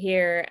making it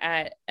here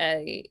at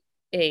a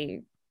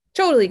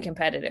totally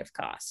competitive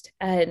cost.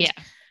 And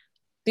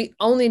the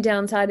only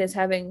downside is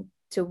having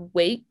to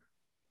wait,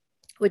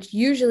 which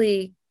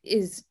usually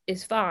is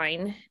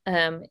fine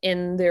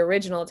in the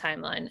original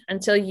timeline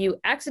until you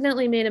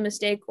accidentally made a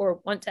mistake or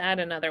want to add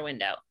another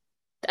window.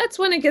 That's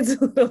when it gets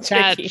a little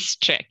tricky. That's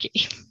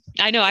tricky.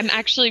 I know. I'm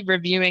actually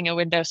reviewing a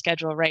window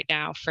schedule right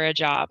now for a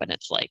job, and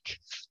it's like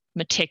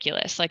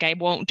meticulous. Like, I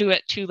won't do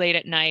it too late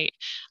at night.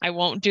 I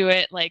won't do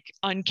it like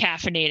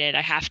uncaffeinated.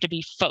 I have to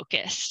be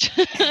focused.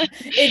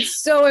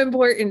 It's so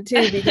important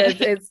too, because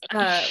it's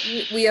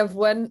we have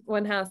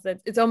one house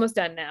that it's almost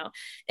done now,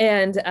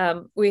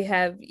 and we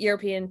have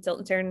European tilt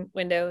and turn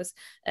windows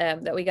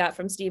that we got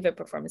from Steve at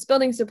Performance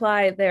Building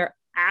Supply. They're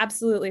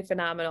absolutely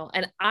phenomenal,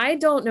 and I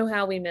don't know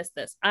how we missed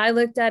this. I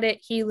looked at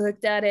it, he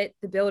looked at it,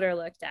 the builder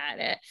looked at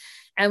it,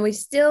 and we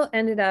still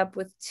ended up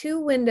with 2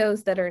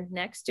 windows that are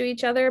next to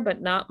each other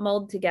but not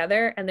molded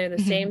together, and they're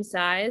the same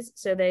size.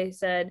 So they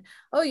said,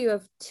 oh, you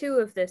have 2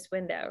 of this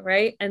window,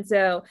 right? And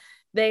so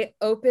they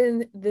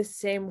open the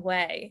same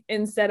way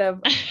instead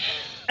of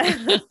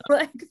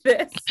like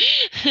this.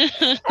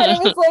 And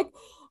it was like,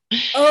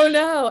 oh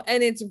no.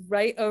 And it's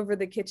right over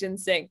the kitchen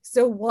sink,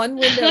 so one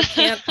window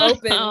can't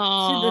open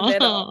to the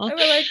middle. And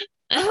we're like,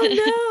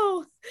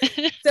 oh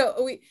no.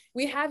 So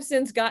we have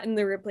since gotten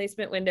the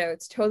replacement window.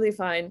 It's totally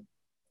fine.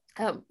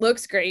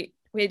 Looks great.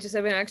 We just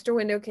have an extra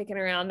window kicking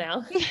around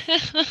now.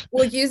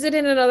 We'll use it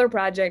in another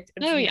project.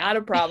 It's not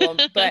a problem.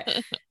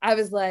 But I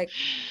was like,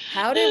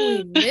 how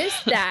did we miss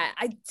that?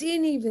 I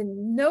didn't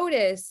even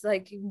notice.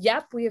 Like,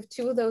 yep, we have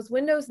 2 of those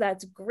windows.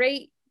 That's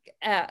great.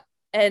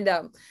 And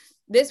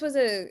this was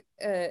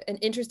an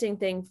interesting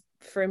thing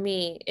for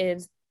me,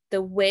 is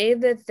the way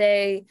that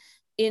they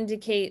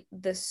indicate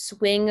the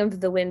swing of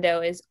the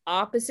window is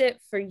opposite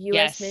for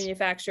US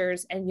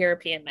manufacturers and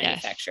European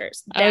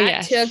manufacturers.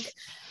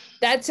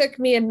 That took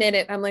me a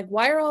minute. I'm like,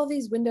 why are all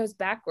these windows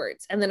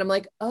backwards? And then I'm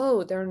like,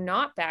 oh, they're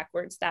not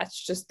backwards. That's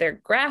just their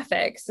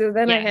graphic. So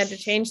then I had to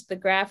change the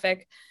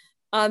graphic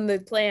on the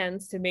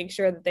plans to make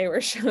sure that they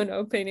were shown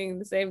opening in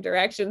the same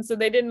direction, so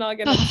they didn't all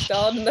get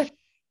installed in the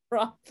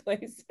wrong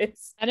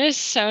places. That is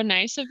so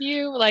nice of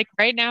you. Like,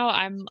 right now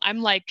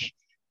I'm like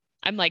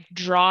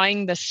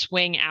drawing the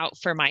swing out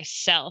for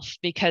myself,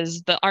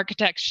 because the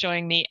architect's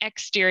showing me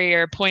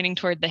exterior pointing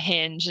toward the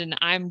hinge, and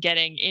I'm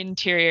getting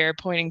interior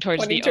pointing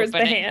towards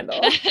the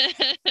handle.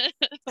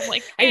 I'm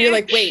like, and you're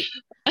like, wait,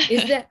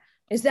 is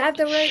that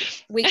the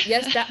right? Wait,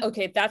 yes, that's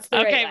the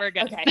right. Okay, we're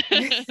good.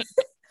 Okay.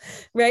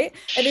 Right.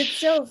 And it's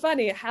so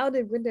funny, how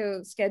did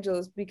window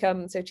schedules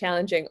become so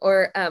challenging?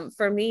 Or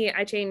for me,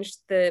 I changed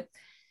the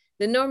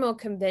normal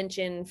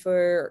convention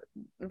for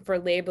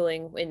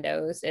labeling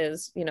windows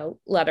is,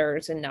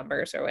 letters and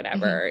numbers or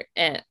whatever,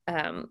 and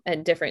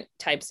different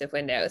types of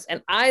windows.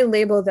 And I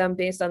label them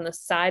based on the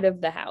side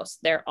of the house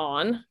they're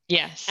on.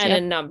 Yes. And a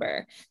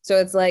number. So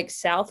it's like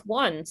South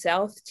 1,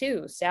 South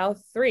 2,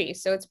 South 3.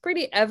 So it's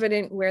pretty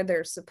evident where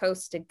they're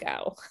supposed to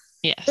go.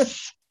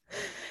 Yes.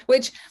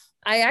 Which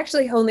I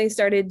actually only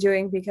started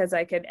doing because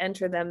I could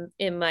enter them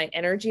in my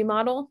energy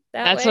model.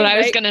 That's what I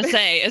was going to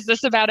say. Is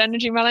this about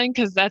energy modeling?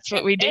 Because that's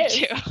what we do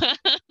too.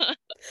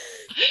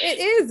 It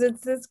is.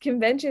 It's this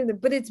convention,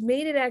 but it's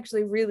made it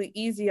actually really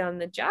easy on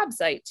the job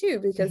site too,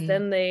 because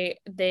then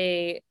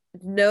they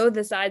know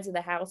the sides of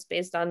the house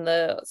based on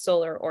the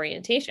solar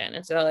orientation.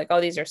 And so like, oh,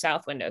 these are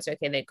south windows.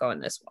 Okay, they go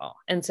in this wall.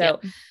 And so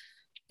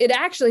it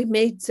actually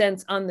made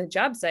sense on the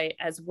job site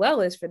as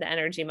well as for the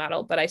energy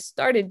model, but I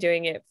started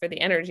doing it for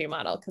the energy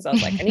model because I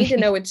was like, I need to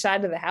know which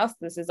side of the house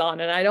this is on,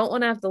 and I don't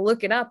want to have to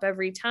look it up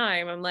every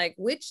time. I'm like,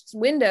 which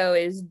window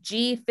is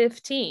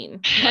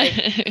G15?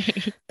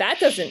 Like,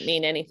 that doesn't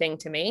mean anything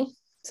to me.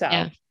 So,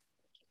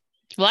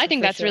 well, I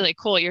think that's really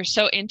cool. You're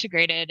so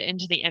integrated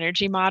into the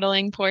energy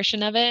modeling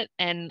portion of it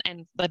and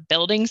the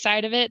building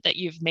side of it that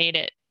you've made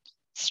it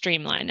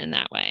streamlined in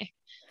that way.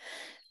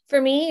 For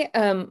me,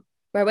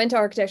 where I went to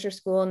architecture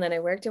school, and then I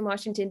worked in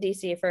Washington,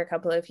 D.C. for a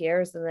couple of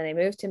years. And then I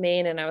moved to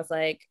Maine, and I was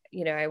like,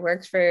 I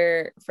worked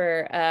for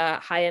a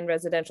high-end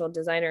residential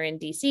designer in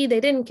D.C. They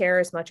didn't care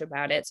as much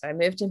about it. So I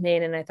moved to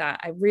Maine, and I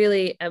thought, I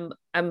really am,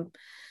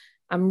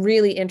 I'm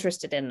really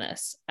interested in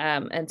this.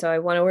 And so I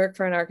want to work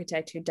for an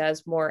architect who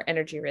does more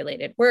energy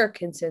related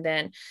work. And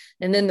then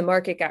the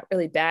market got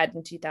really bad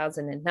in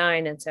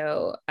 2009. And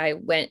so I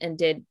went and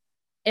did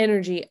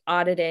energy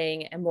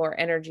auditing and more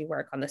energy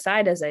work on the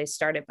side as I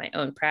started my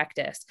own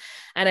practice.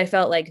 And I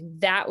felt like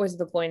that was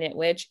the point at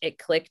which it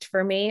clicked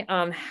for me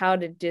on how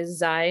to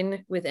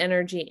design with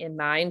energy in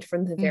mind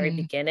from the very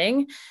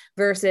beginning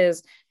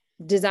versus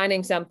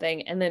designing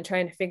something and then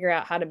trying to figure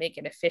out how to make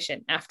it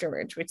efficient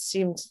afterwards, which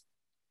seems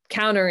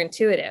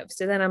counterintuitive.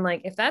 So then I'm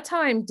like, if that's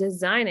how I'm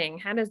designing,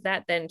 how does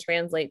that then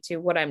translate to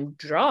what I'm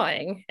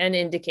drawing and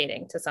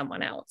indicating to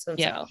someone else? And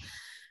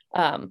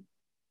so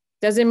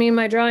doesn't mean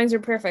my drawings are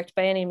perfect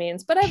by any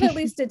means, but I've at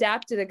least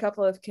adapted a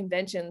couple of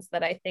conventions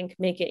that I think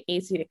make it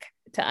easy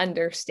to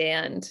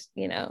understand,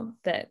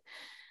 that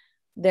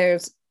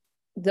there's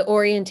the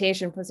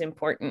orientation was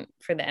important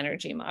for the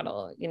energy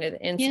model,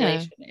 the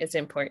insulation is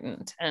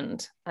important.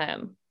 And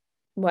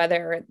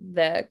whether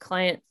the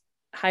client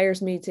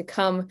hires me to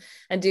come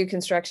and do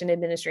construction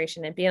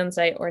administration and be on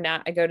site or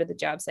not, I go to the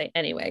job site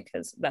anyway,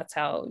 because that's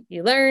how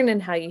you learn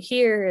and how you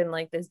hear. And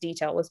like, this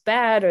detail was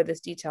bad, or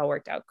this detail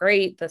worked out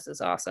great. This is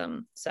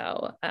awesome.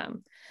 So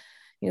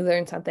you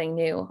learn something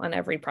new on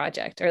every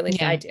project, or at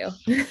least I do.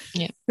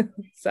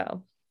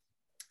 So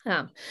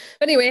but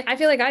anyway, I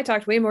feel like I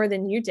talked way more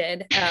than you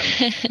did.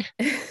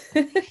 Is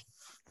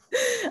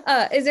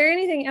there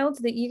anything else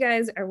that you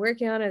guys are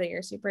working on or that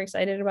you're super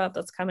excited about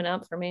that's coming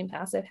up for Maine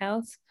Passive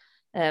House?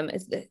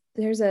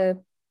 There's a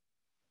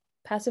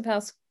Passive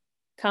House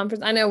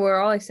conference. I know we're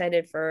all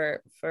excited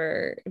for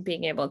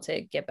being able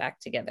to get back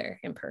together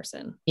in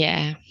person.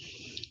 Yeah,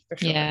 for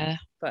sure. Yeah,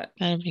 but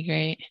that'll be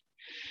great.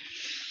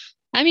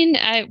 I mean,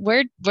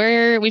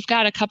 we've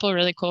got a couple of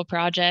really cool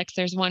projects.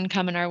 There's one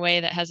coming our way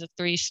that has a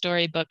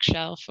 3-story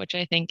bookshelf, which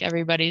I think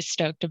everybody's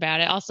stoked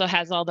about. It also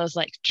has all those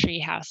like tree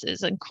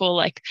houses and cool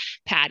like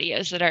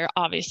patios that are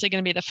obviously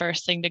going to be the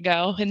first thing to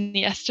go in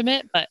the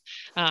estimate, but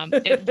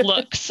it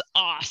looks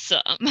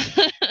awesome.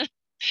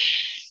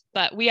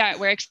 But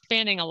we're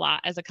expanding a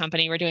lot as a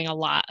company. We're doing a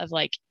lot of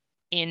like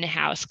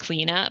in-house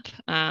cleanup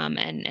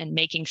and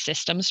making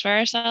systems for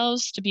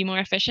ourselves to be more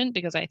efficient,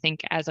 because I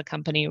think as a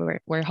company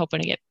we're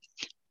hoping to get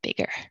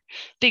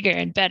bigger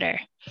and better.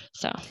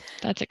 So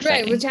that's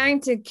exciting. Right. We're trying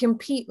to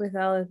compete with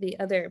all of the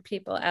other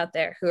people out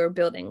there who are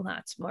building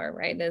lots more,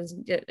 right?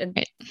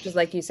 Just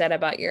like you said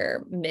about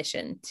your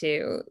mission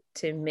to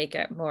make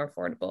it more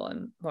affordable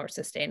and more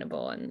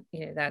sustainable. And,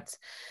 that's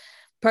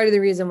part of the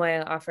reason why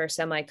I offer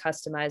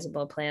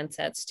semi-customizable plan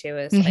sets too,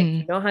 is like,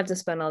 you don't have to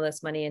spend all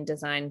this money in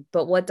design,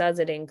 but what does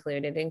it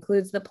include? It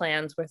includes the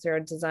plans which are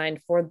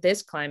designed for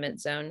this climate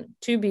zone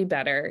to be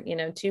better,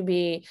 to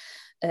be,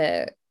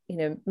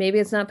 maybe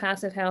it's not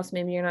Passive House,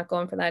 maybe you're not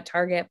going for that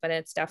target, but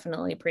it's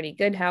definitely pretty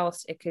good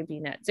house. It could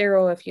be net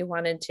zero if you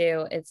wanted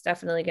to. It's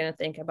definitely going to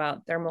think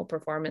about thermal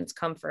performance,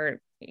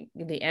 comfort,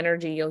 the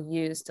energy you'll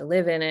use to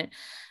live in it.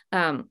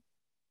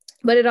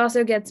 But it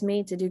also gets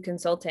me to do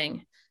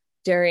consulting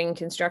during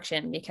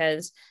construction,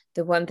 because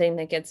the one thing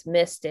that gets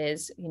missed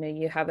is,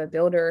 you have a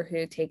builder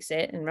who takes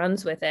it and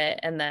runs with it,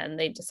 and then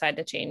they decide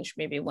to change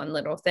maybe one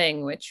little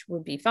thing, which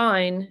would be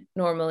fine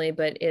normally,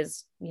 but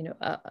is,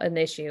 an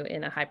issue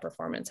in a high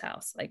performance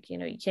house. Like,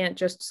 you can't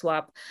just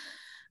swap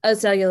a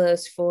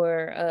cellulose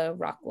for a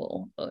rock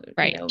wool,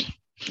 right?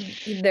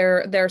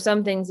 There are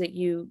some things that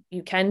you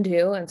can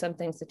do and some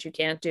things that you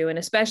can't do. And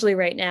especially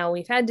right now,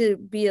 we've had to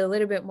be a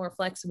little bit more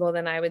flexible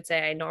than I would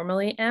say I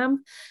normally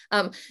am.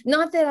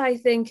 Not that I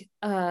think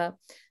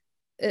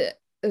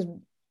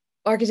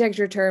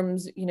architecture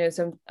terms,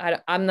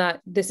 I'm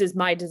not, this is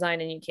my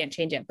design and you can't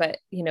change it. But,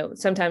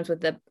 sometimes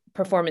with the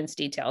performance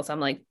details,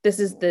 I'm like, this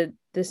is the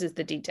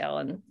detail.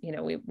 And,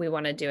 we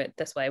want to do it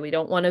this way. We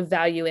don't want to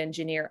value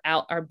engineer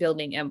out our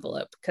building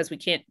envelope because we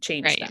can't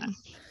change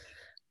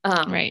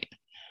that. Right.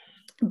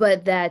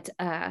 But that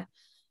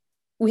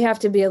we have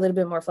to be a little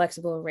bit more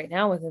flexible right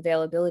now with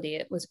availability.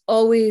 It was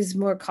always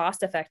more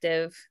cost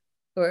effective,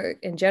 or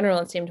in general,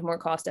 it seemed more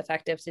cost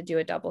effective to do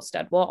a double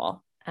stud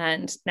wall.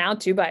 And now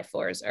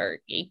 2x4s are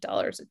 $8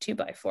 a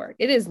 2x4.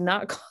 It is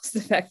not cost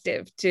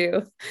effective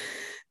to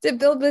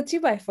build with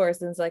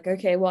 2x4s. And it's like,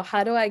 okay, well,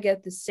 how do I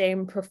get the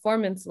same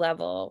performance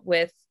level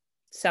with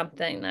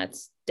something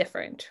that's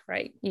different,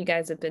 right? You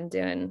guys have been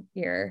doing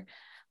your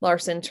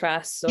Larson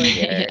truss or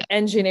your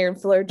engineered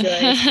floor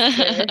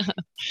joist.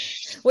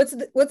 What's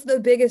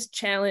the biggest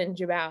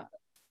challenge about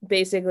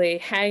basically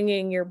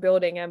hanging your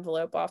building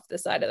envelope off the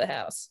side of the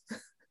house?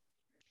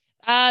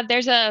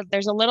 There's a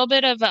little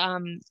bit of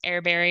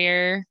air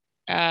barrier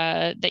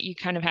that you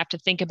kind of have to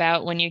think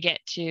about when you get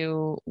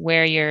to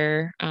where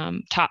your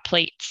top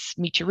plates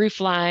meet your roof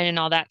line and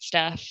all that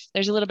stuff.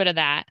 There's a little bit of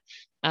that.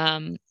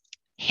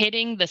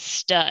 Hitting the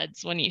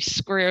studs when you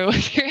screw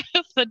through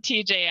the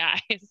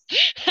TJIs.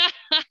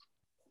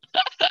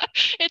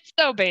 It's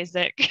so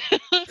basic.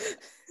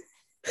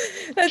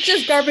 That's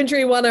just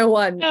carpentry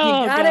 101. You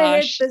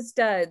gotta hit the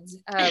studs.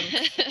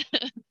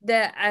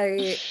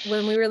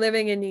 When we were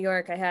living in New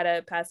York, I had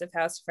a passive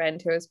house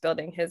friend who was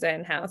building his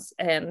own house,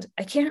 and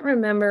I can't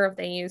remember if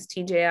they used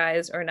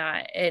TJIs or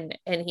not. And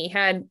he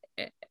had,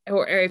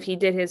 or if he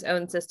did his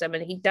own system,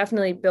 and he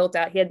definitely built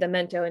out. He had the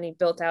Mento, and he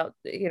built out,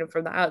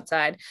 from the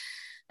outside.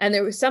 And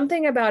there was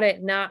something about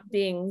it not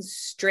being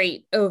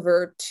straight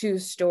over 2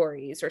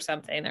 stories or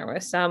something. There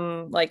was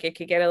some, like, it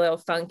could get a little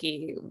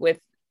funky with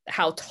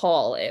how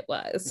tall it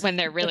was. When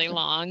they're really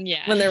long.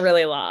 Yeah. When they're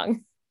really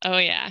long. Oh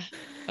yeah.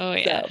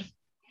 So,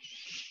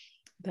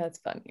 that's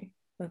funny.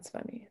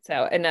 So,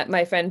 and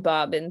my friend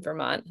Bob in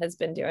Vermont has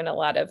been doing a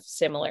lot of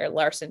similar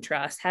Larson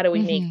Truss. How do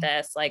we make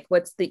this? Like,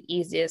 what's the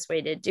easiest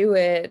way to do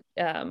it?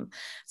 So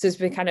it's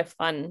been kind of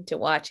fun to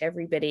watch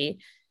everybody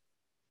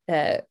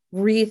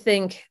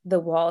rethink the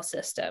wall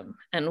system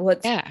and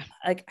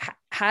like,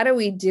 how do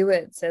we do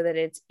it so that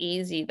it's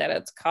easy, that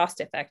it's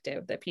cost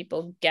effective, that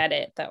people get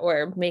it, that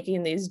we're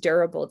making these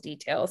durable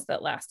details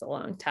that last a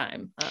long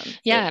time.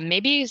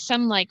 Maybe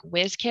some like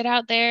whiz kid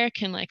out there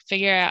can like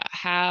figure out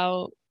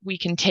how we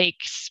can take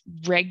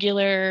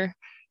regular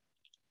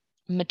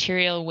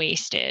material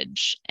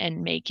wastage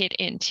and make it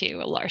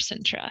into a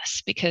Larson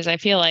Truss, because I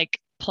feel like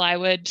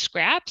plywood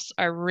scraps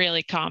are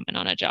really common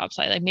on a job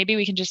site. Like, maybe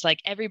we can just, like,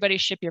 everybody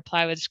ship your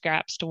plywood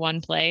scraps to one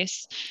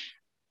place.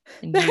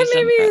 That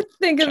made me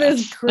think of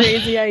this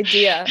crazy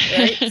idea,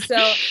 right?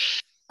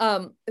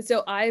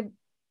 So I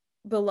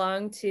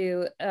belong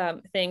to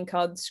a thing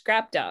called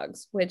Scrap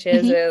Dogs, which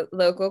is a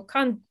local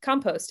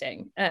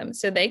composting.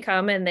 So they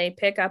come and they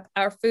pick up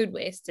our food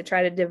waste to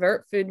try to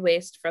divert food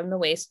waste from the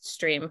waste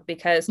stream,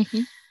 because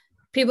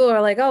people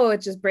are like, oh, it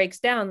just breaks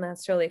down.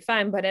 That's totally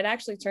fine. But it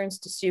actually turns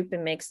to soup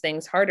and makes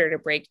things harder to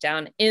break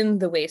down in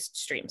the waste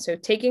stream. So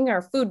taking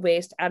our food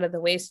waste out of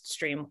the waste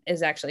stream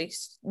is actually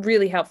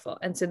really helpful.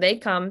 And so they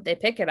come, they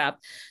pick it up,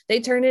 they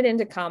turn it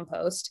into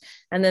compost,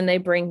 and then they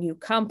bring you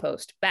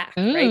compost back,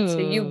 right? So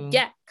you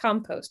get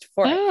compost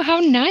for it. Oh, how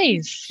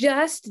nice. You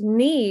just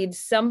need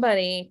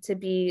somebody to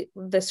be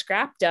the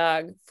scrap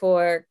dog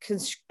for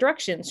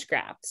construction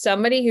scrap.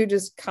 Somebody who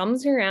just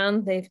comes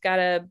around, they've got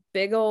a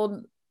big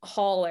old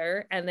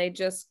hauler, and they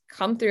just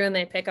come through and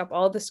they pick up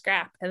all the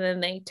scrap, and then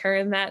they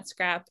turn that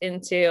scrap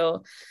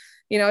into,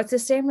 it's the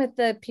same with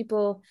the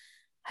people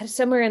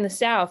somewhere in the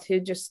South who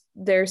just,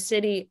 their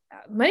city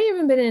might have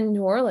even been in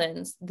New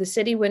Orleans, the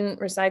city wouldn't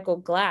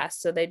recycle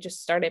glass, so they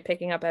just started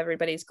picking up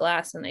everybody's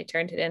glass and they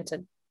turned it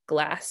into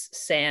glass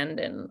sand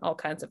and all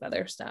kinds of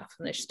other stuff,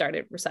 and they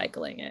started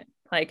recycling it.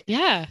 Like,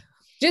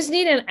 just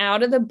need an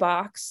out of the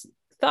box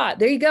thought.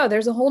 There you go.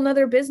 There's a whole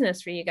nother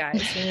business for you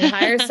guys. You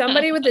hire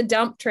somebody with a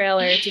dump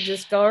trailer to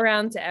just go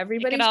around to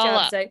everybody's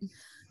job site.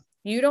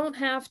 You don't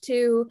have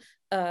to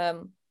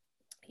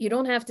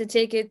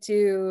take it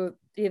to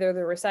either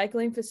the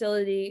recycling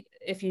facility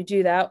if you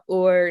do that,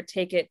 or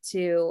take it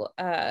to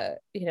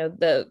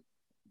the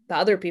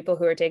other people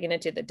who are taking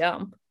it to the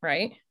dump,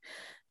 right?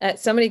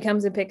 Somebody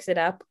comes and picks it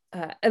up,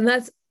 and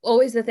that's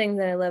always the thing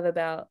that I love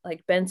about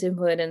like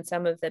Bensonwood and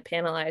some of the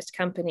panelized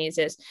companies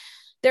is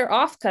their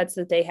offcuts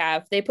that they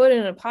have, they put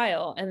in a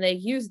pile and they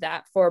use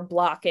that for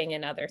blocking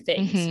and other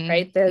things,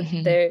 right?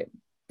 The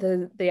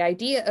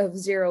idea of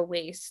zero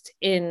waste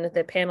in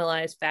the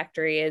panelized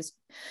factory is,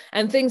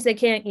 and things they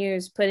can't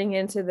use, putting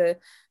into the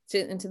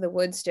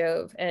wood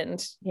stove,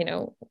 and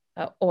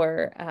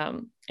or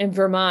in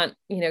Vermont,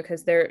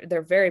 because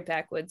they're very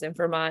backwoods in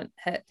Vermont,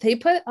 they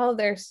put all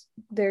their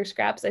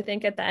scraps, I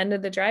think, at the end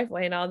of the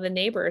driveway, and all the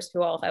neighbors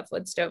who all have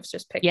wood stoves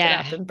just picked it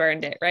up and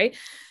burned it, right?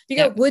 You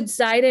got wood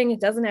siding,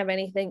 it doesn't have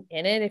anything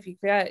in it. If you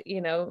got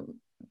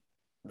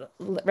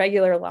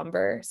regular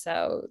lumber,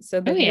 so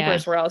the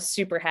neighbors were all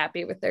super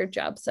happy with their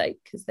job site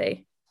because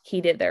they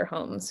heated their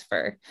homes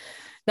for,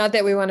 not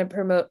that we want to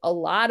promote a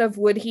lot of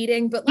wood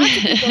heating, but lots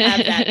of people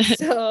have that.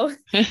 So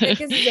I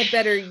guess it's a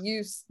better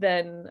use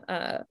than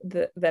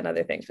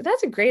other things. But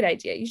that's a great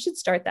idea. You should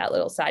start that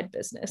little side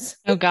business.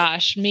 Oh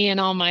gosh, me and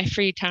all my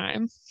free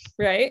time.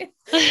 Right?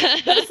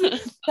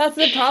 That's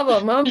the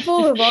problem. I'm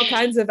full of all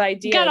kinds of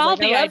ideas. Got all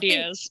the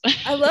ideas.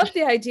 I love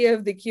the idea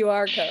of the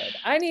QR code.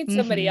 I need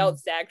somebody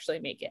else to actually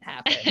make it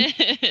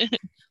happen.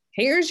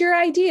 Here's your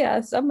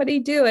idea. Somebody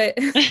do it.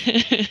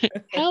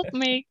 Help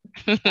me.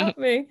 Help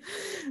me.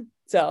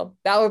 So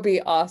that would be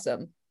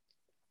awesome.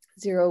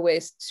 Zero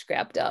waste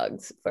scrap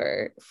dogs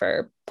for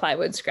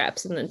plywood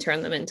scraps, and then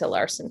turn them into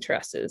Larson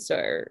trusses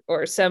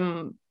or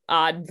some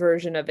odd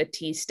version of a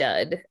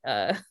T-stud.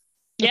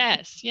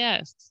 Yes.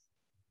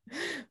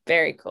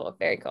 Very cool.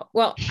 Very cool.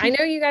 Well, I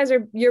know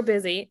you're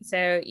busy,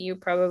 so you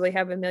probably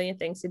have a million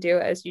things to do,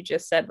 as you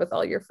just said, with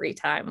all your free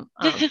time.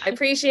 I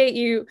appreciate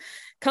you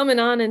coming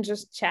on and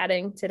just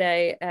chatting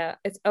today.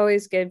 It's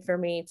always good for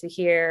me to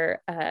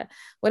hear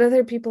what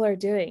other people are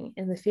doing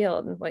in the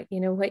field, and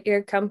what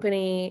your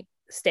company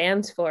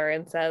stands for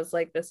and says,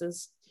 like, this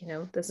is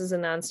a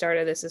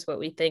non-starter. This is what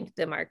we think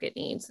the market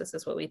needs. This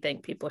is what we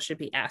think people should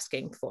be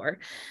asking for.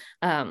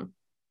 And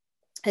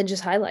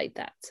just highlight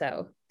that.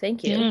 So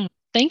thank you. Yeah.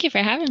 Thank you for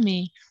having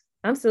me.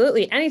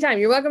 Absolutely. Anytime.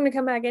 You're welcome to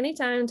come back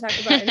anytime, talk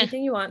about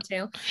anything you want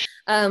to.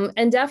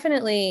 And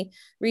definitely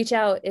reach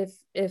out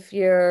if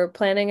you're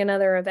planning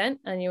another event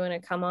and you want to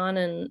come on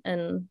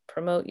and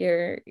promote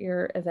your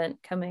event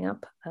coming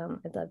up.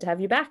 I'd love to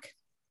have you back.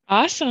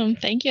 Awesome.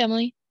 Thank you,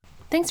 Emily.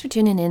 Thanks for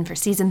tuning in for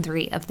season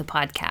 3 of the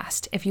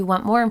podcast. If you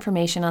want more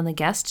information on the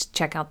guests,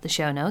 check out the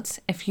show notes.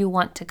 If you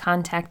want to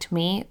contact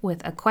me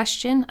with a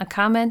question, a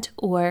comment,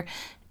 or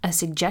a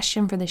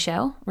suggestion for the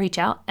show, reach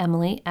out,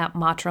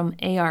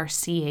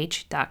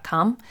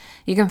 emily@mottrumarch.com.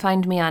 You can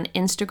find me on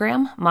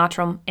Instagram,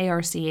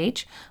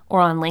 mottrumarch,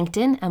 or on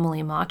LinkedIn,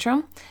 Emily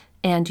Mottrum.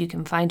 And you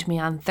can find me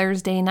on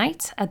Thursday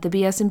nights at the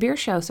BS and Beer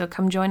Show, so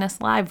come join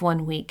us live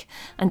one week.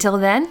 Until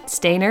then,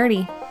 stay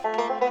nerdy.